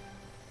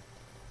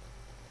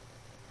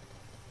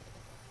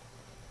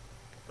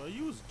 Bro,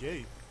 you was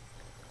gay.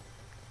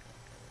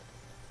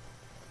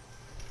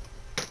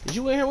 Is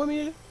you in here with me,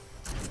 nigga?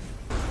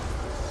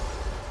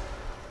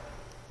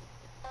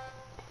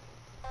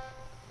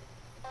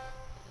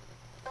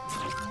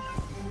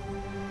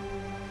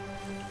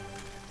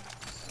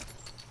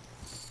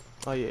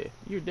 Oh yeah,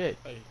 you're dead.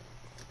 Hey.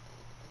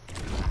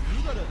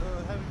 You got a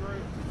heavy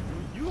rifle?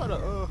 You got a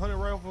 100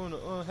 rifle on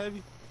the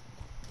heavy?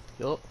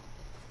 Yup.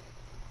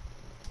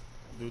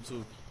 Do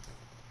too.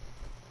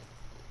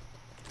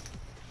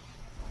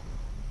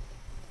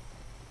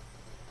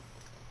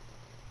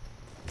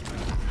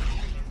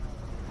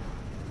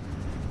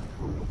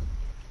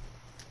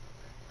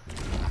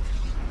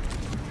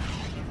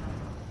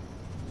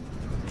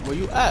 Where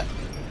you at?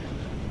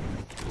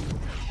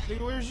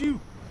 Nigga, where's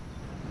you?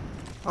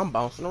 I'm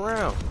bouncing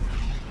around.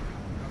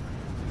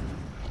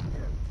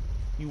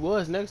 You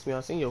was next to me.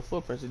 I seen your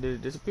footprints. It did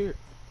it disappear.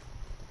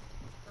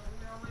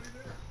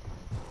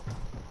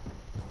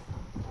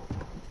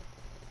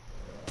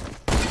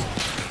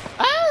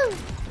 Ah!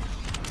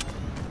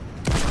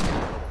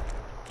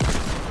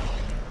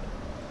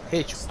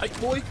 Hit you. Hey,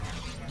 boy.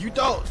 You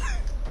don't.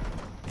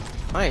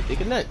 I ain't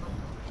thinking nothing.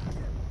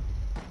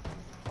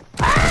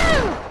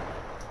 Ah!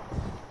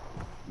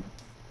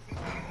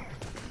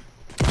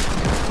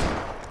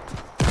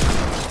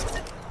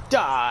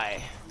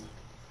 Die,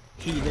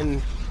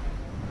 heathen.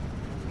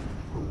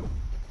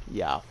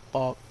 Yeah,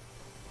 fuck.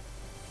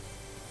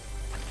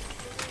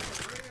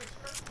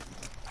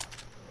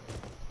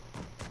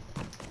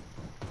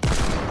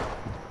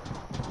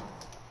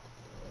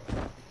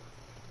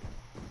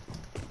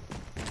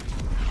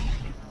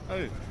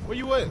 Hey, where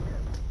you at?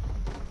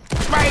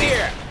 Right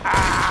here.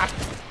 Ah!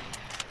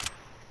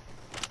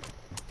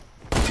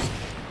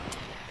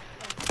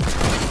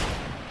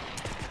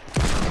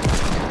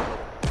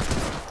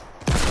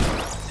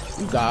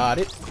 You got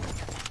it.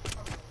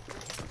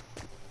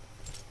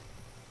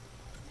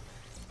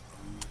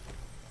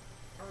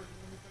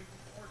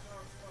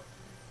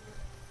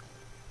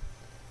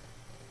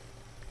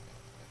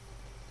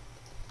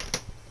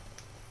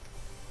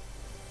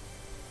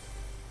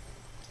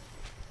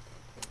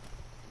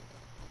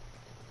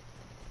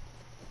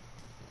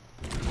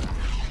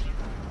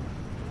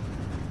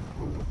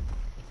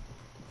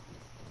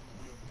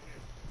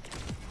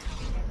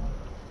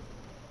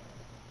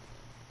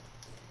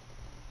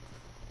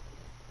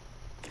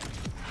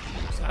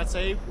 I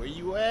say, where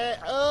you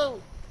at? Oh.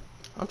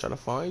 I'm trying to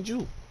find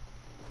you.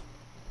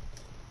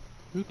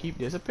 You keep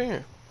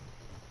disappearing.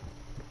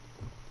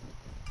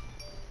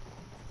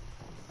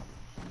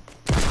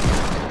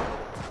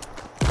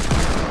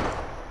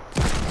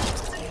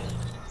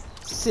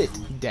 Sit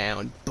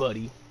down,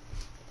 buddy.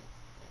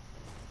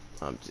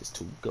 I'm just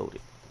too goated.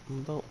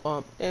 Turn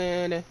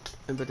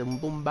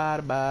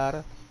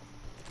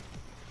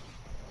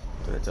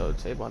I tell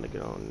the table to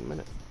get on in a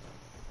minute.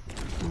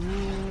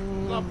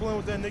 Stop playing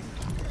with that nigga.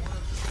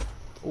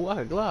 Oh, I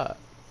can glide.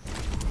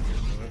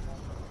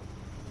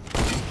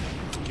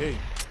 Gay.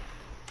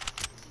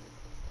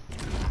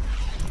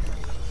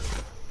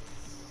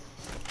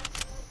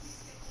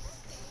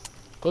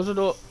 Close the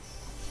door.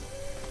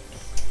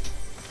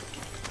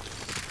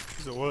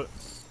 You said what?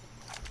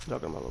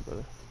 Talking about my little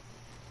brother.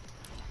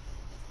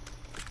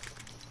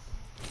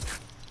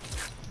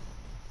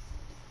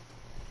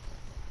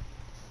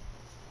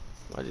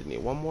 I just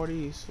need one more of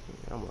these.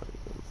 I'm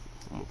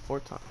a four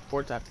tap.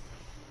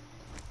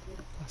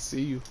 I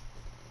see you.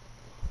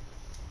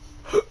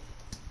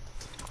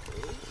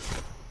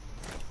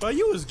 But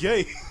you was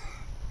gay.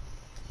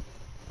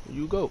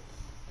 You go.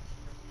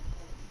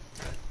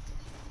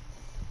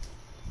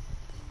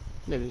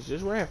 Niggas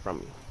just ran from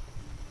me.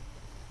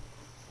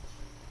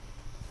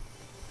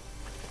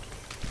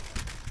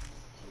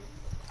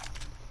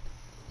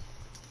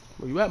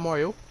 Where you at,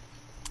 Mario?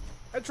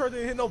 That truck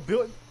didn't hit no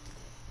building.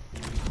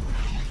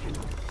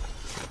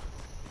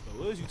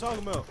 What is you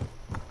talking about?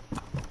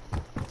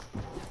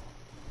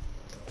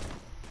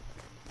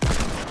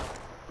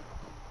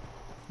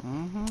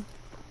 Mm-hmm.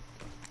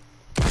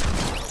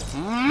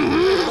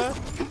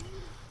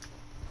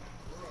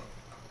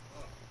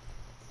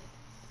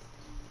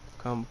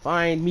 Come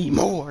find me,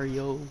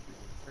 Mario.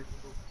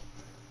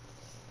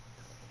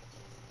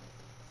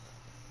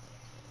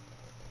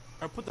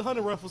 I put the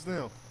hunting rifles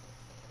down.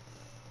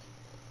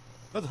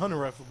 Not the hunting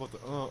rifle, but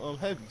the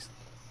heavies.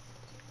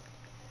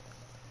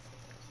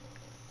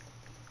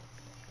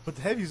 Put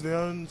the heavies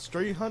down.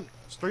 Straight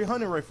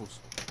hunting rifles.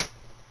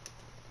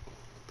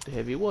 The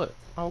heavy what?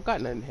 I don't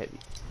got nothing heavy.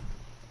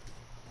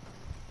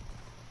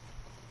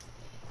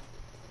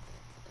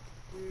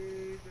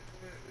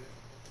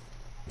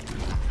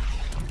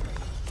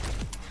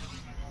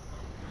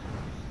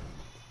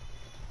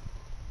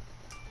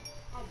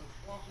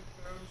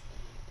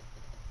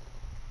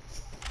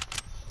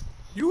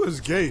 You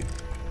is gay.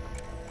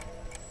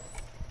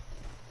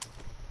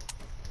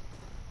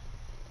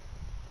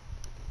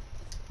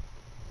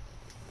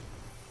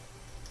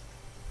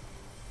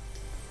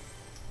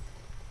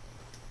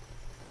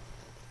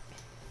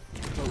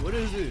 So what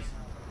is this?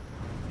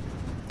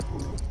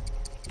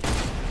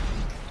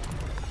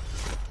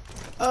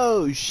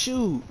 Oh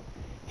shoot!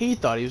 He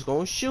thought he was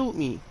gonna shoot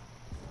me.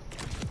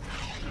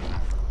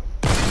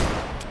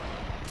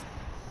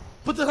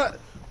 Put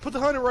the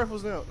hunting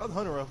rifles down. Not the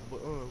hunting rifle, but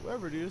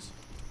whatever it is.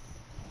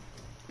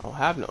 I don't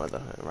have no other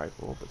hunting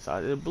rifle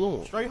besides the blue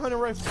one. Straight hunting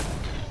rifle.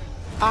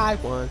 I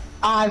won.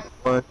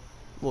 What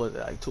was it,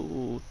 like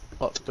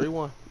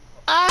 3-1?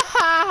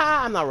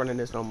 Ah, I'm not running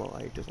this no more.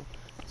 I hate this one.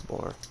 It's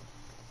boring.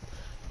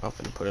 I'm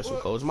finna put in some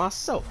codes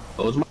myself.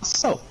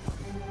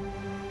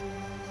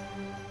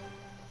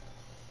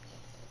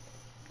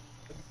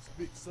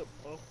 Big up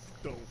off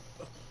the dome.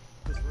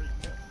 Just right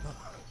now.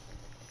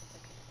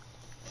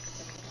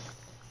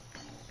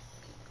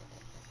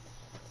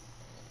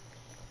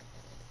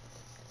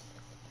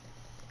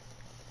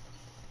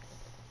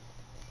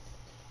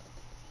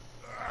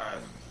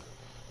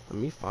 Let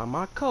me find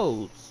my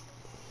codes.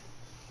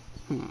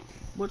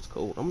 What's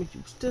code I'm gonna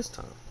use this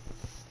time?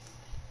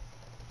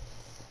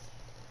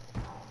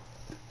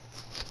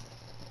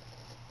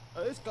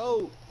 It's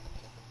cold.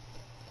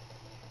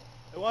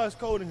 Hey, why is it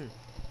cold in here?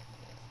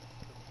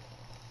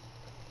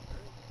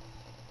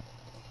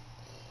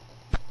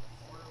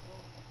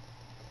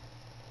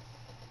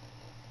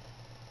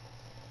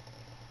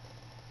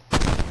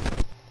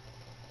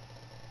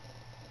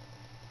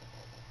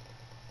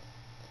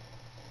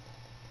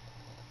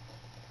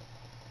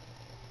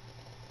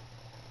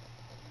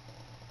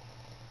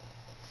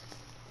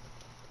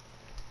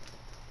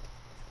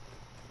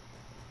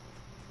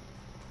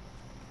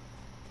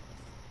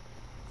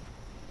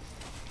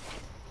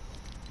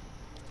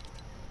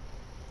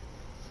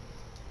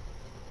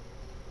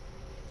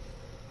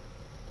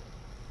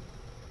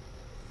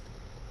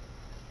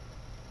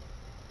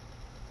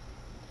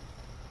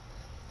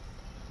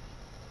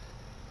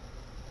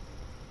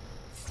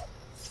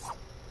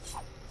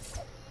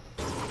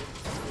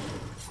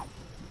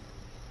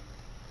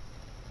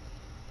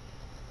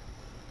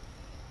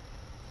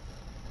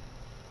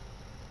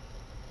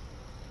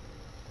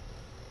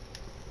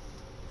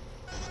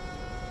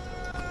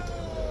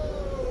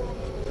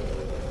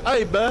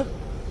 Hey, man.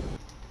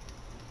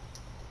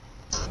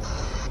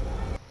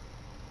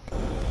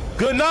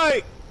 Good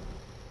night.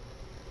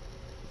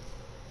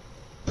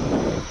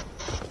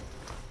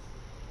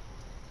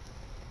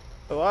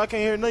 Oh, I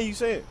can't hear nothing you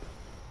saying.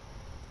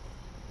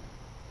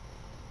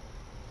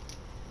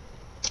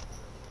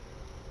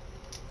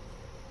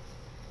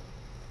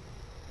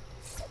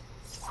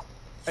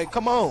 Hey,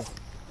 come on.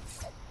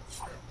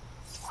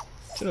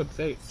 Shut up,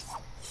 fake.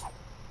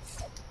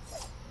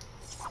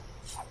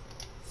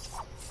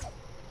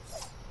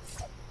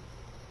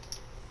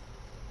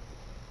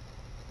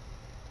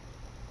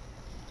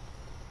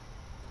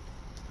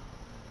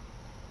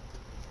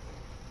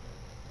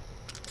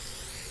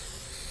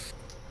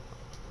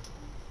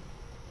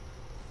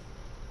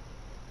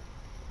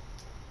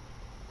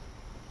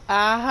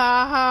 Ah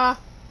ha ha.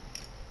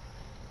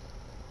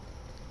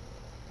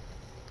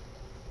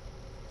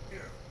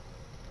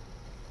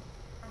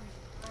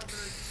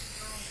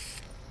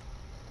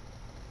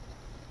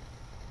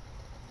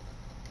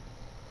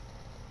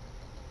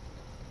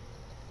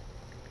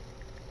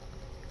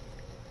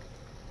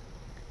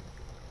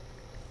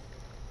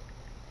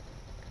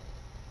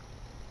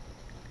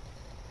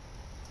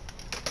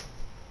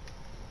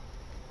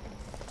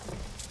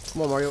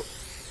 Come on, Mario.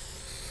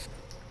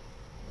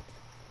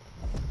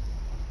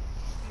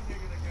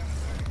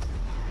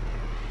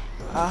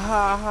 Ah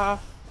ha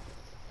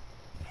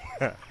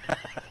ha.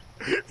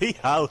 He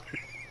hollered.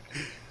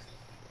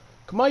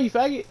 Come on, you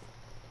faggot.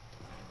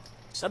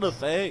 Shut up,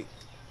 fag.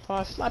 before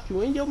I slap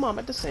you and your mom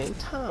at the same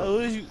time. Oh,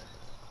 where you?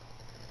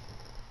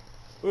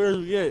 Where's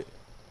we at?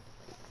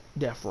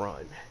 Death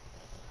run.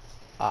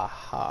 Ah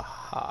ha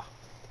ha.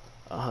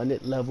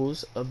 100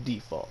 levels of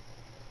default.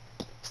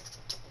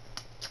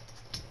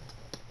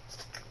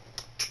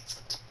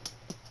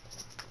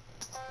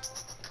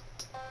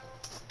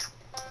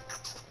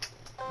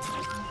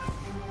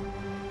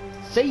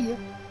 See ya.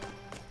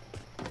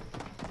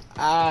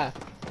 Ah.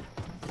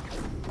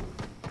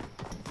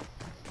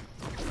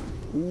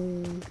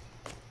 Ooh.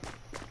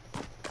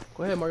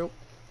 Go ahead, Mario.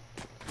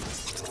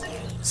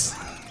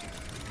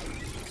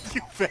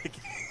 You faggot.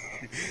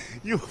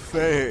 You a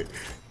fag.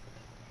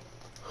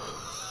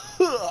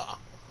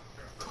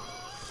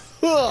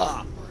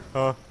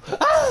 Huh?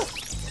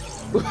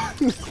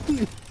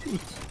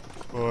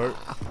 Alright.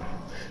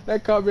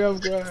 That caught me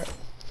off guard.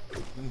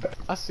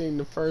 I seen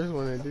the first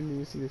one and didn't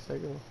even see the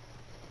second one.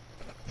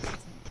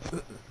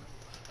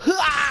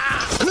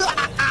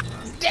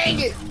 Dang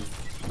it!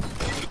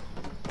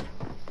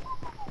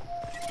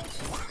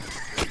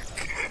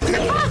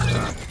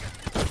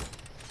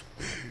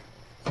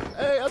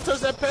 Hey, I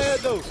touched that pad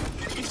though.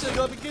 You should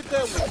go up and get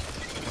that one.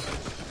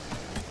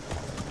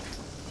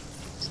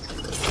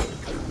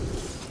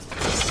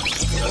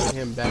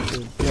 Him back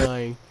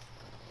there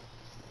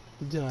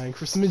dying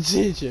for some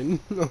attention.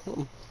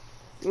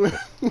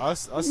 I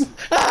see what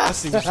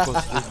you're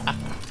supposed to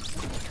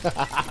do.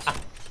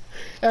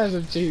 That's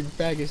some cheating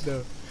package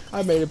though.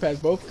 I made it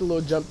past both the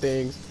little jump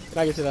things, and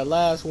I get to that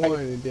last one,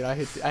 and then I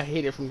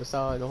hit it from the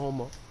side, the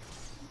homo.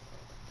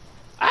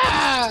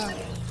 Ah!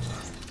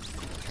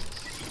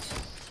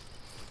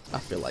 I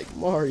feel like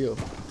Mario.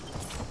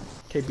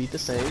 Can't beat the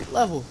same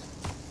level.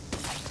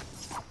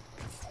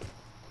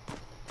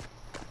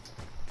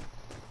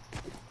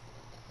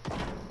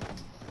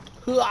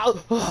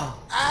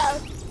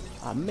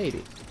 I made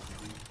it.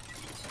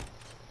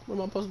 What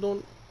am I supposed to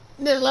do?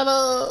 This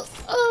level.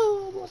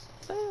 Oh, almost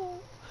fell.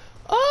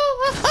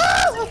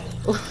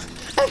 Oh,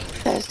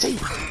 that's cheap.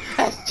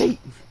 That's cheap.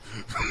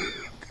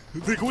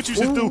 Nigga, what you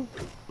should do?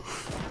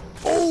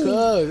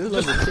 Oh, this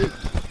level cheap.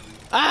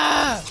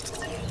 Ah!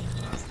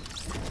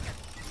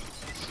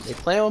 They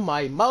playing with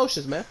my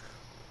emotions, man.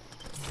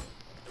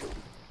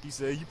 He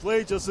said you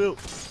played yourself.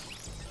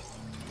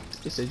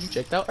 He said you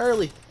checked out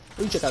early.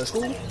 You checked out of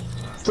school.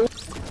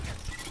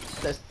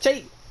 That's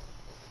cheap.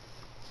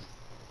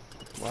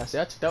 Well, I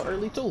said I checked out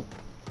early too.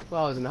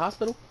 While I was in the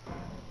hospital.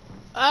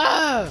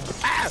 Ah!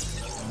 Ah!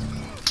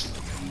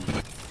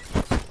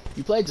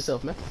 You played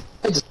yourself, man.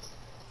 You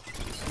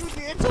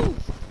did too.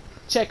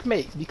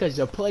 Checkmate, because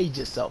you played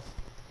yourself.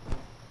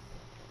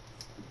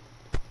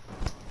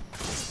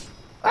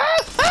 Ah!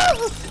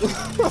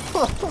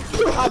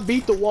 I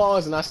beat the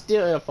walls and I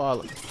still ain't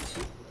falling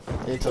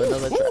into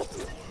another trap.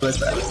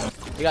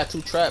 You got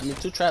two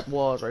trap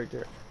walls right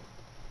there.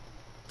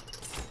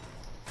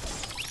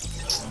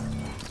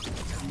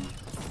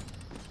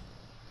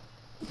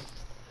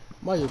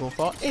 Mario gonna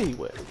fall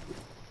anywhere.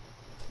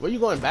 Where you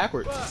going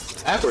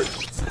backwards?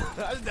 Backwards.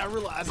 I did not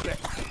realize that.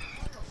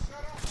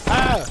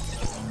 Ah!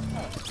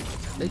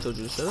 They told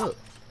you to shut up.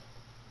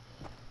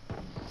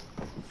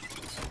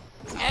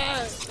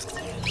 Ah.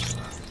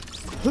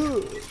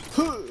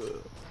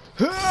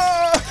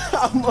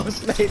 I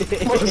almost made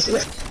it.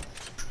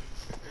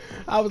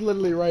 I was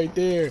literally right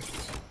there.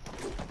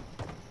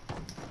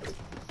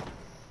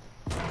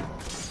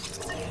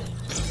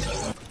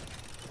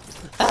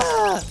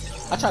 Ah!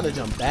 I tried to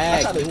jump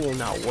back. It will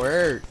not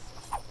work.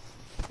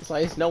 It's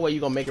like, there's no way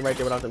you're gonna make it right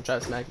there without them trying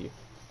to smack you.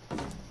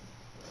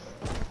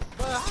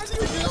 But how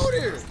did you get over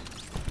there?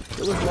 It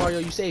was Mario,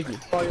 you saved me.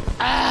 Mario.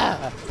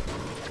 Ah!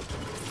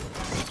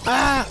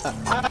 Ah!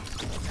 Ah!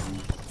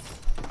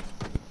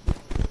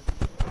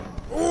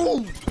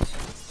 Ooh!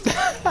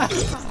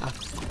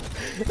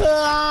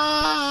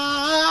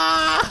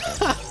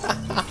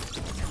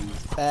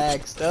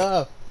 Back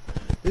stuff.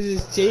 This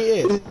is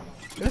cheating.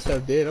 That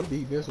stuff dead. I'm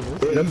beating this one.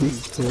 I'm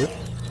beating it.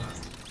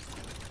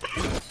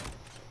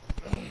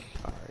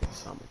 Alright,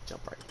 so I'm gonna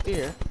jump right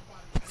there.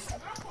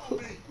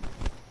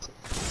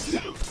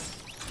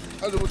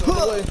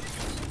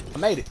 I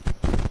made it.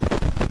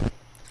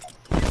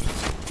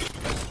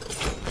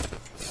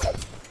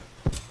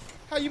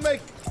 How you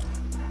make it?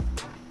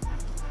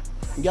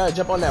 You gotta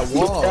jump on that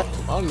wall. I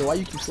don't know why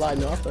you keep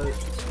sliding off of it.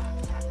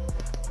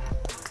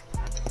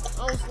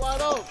 I don't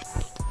slide off.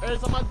 Every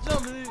time I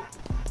jump,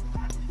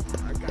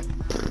 I got it.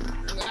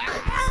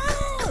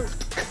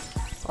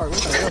 Alright,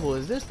 what kind of level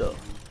is this though?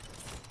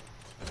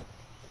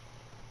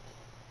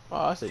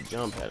 Oh, I said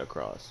jump head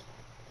across.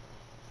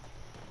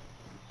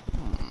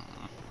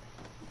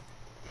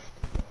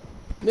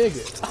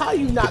 Nigga, how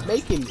you not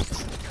making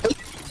this?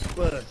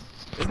 But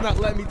it's not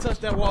letting me touch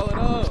that wall at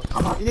all.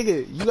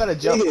 Nigga, you gotta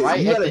jump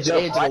right at the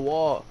edge of the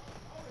wall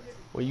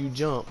when you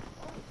jump.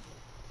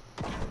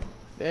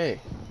 Dang.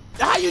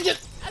 How you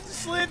just... I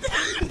just slid.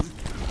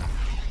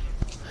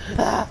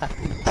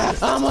 I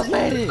almost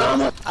made it.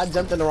 I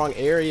jumped in the wrong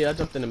area. I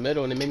jumped in the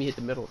middle and it made me hit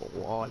the middle of the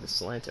wall and it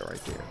slanted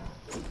right there.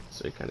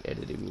 So it kind of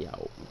edited me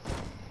out.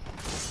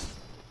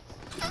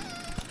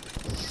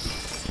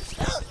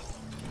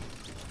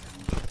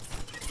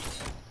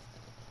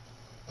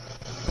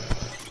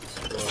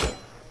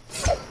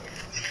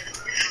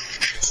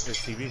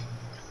 TV.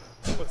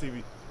 What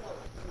TV?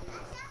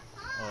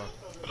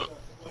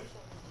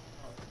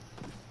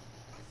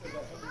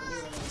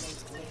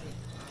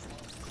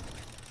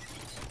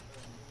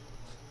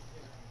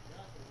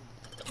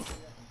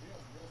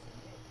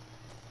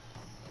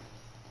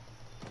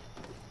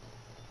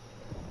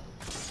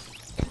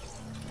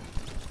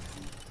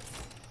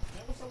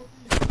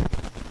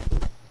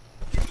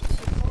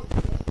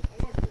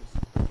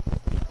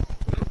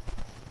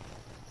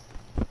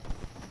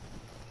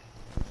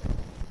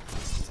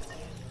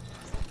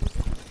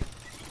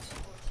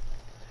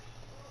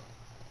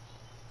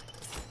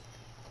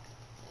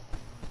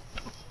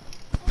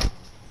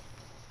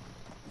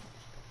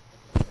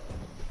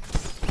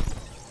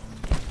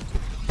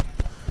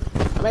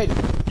 I made it.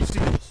 You see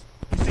this?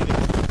 You see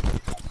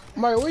this?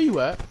 Mario, where you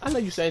at? I know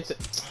you saying to.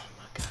 Oh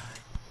my god.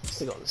 This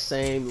thing on the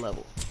same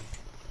level.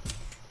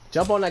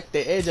 Jump on like the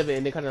edge of it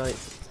and then kind of like.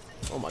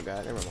 Oh my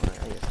god, never mind.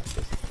 I guess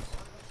this.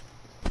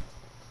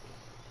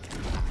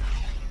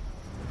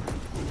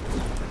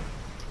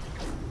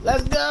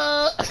 Let's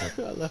go!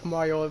 I left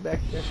Mario back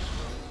there.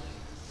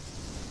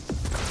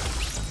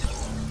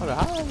 Hold on,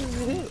 how did it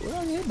hit? What did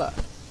I get hit by?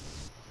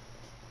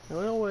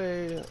 No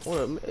way.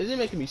 What, is it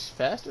making me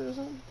faster or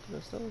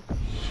something?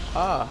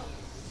 Ah.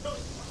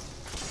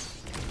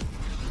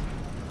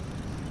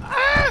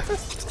 Ah!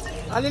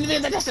 I didn't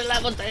even touch the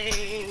level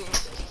thing.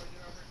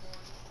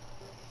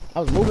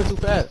 I was moving too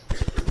fast.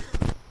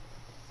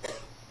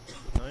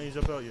 I ain't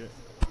jump out yet.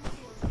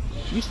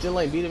 You still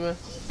ain't beat it, man.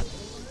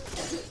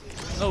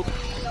 Nope.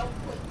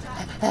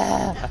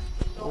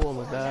 Oh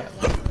my god.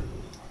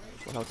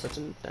 Without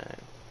touching the thing.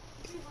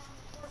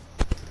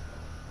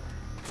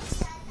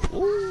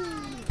 Ooh.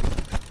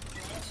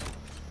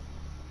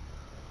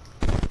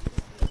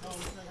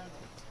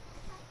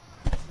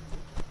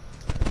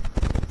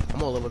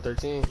 I'm on level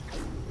 13.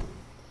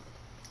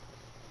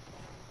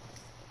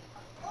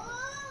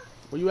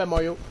 Where you at,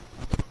 Mario?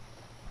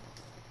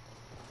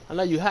 I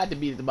know you had to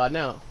beat it by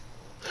now.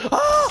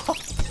 Ah!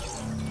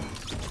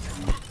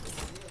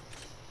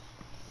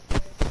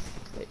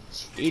 They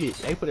cheated.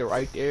 They put it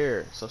right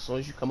there. So as soon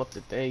as you come up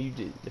the thing, you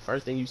did the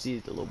first thing you see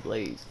is the little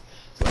blaze.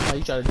 So how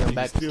you try to jump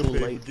back? It's too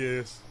late.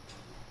 Yes.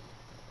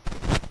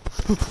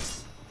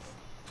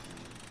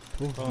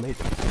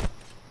 Amazing.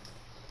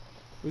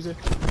 Who's it?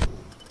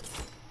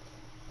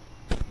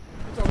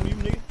 I'm talking to you,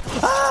 nigga.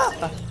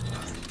 Ah!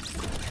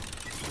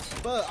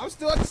 But I'm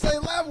still at the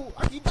same level.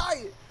 I keep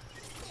dying.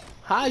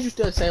 How is you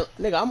still saying,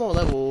 nigga? I'm on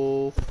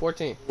level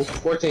 14.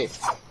 14.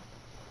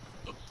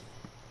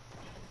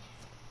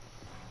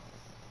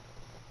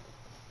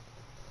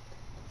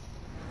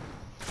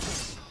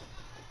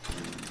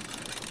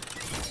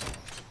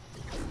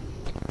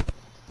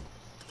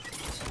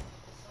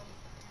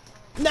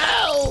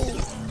 No!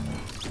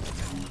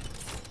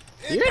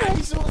 It got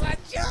me soon as I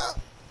jump.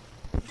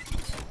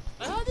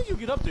 How did you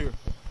get up there?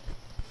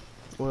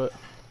 What?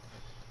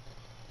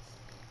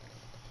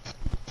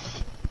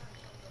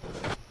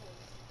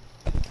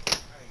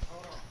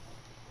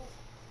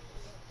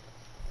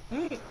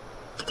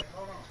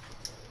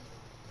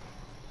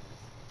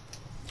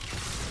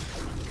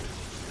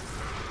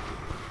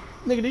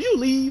 Nigga, did you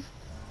leave?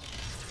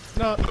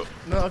 No,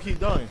 I keep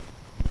dying.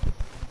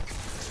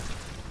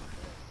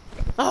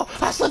 Oh,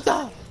 I slipped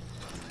off.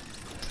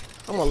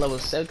 I'm on level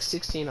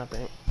 16, I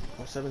think,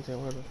 or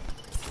 17, whatever.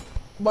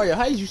 Mario,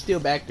 how is you still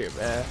back there,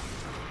 man?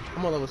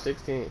 I'm on level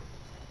 16.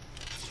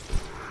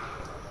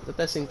 Let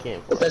that sink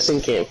in. Let that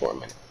sink in for a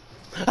minute.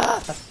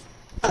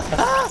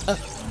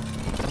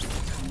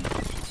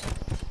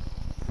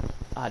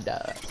 I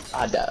died.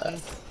 I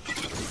died.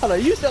 Hold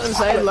on, you still in the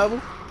same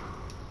level?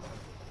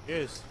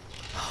 Yes.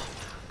 Oh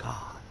my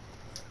god.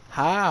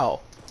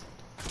 How?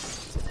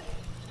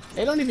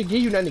 They don't even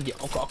give you nothing to get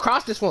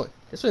across this one.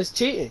 This one's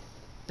cheating.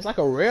 It's like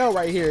a rail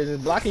right here.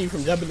 It's blocking you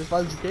from jumping as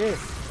far as you can.